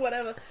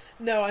 Whatever.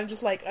 No, I'm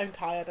just like, I'm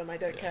tired and I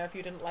don't care if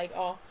you didn't like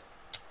our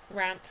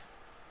rant.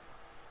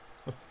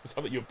 Is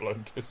that what you're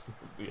blowing kisses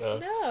at the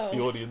No.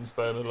 audience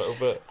then a little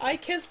bit? I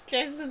kissed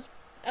James's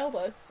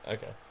elbow.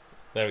 Okay.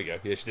 There we go.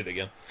 Yeah, she did it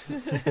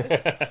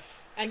again.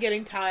 I'm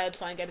getting tired,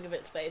 so I'm getting a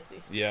bit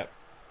spacey. Yeah.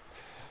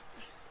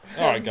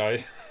 Alright,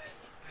 guys.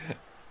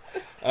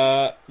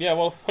 Yeah,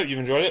 well, hope you've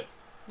enjoyed it.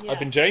 Yeah. I've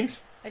been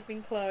James. I've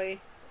been Chloe.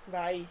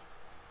 Bye.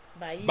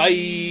 Bye.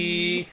 Bye.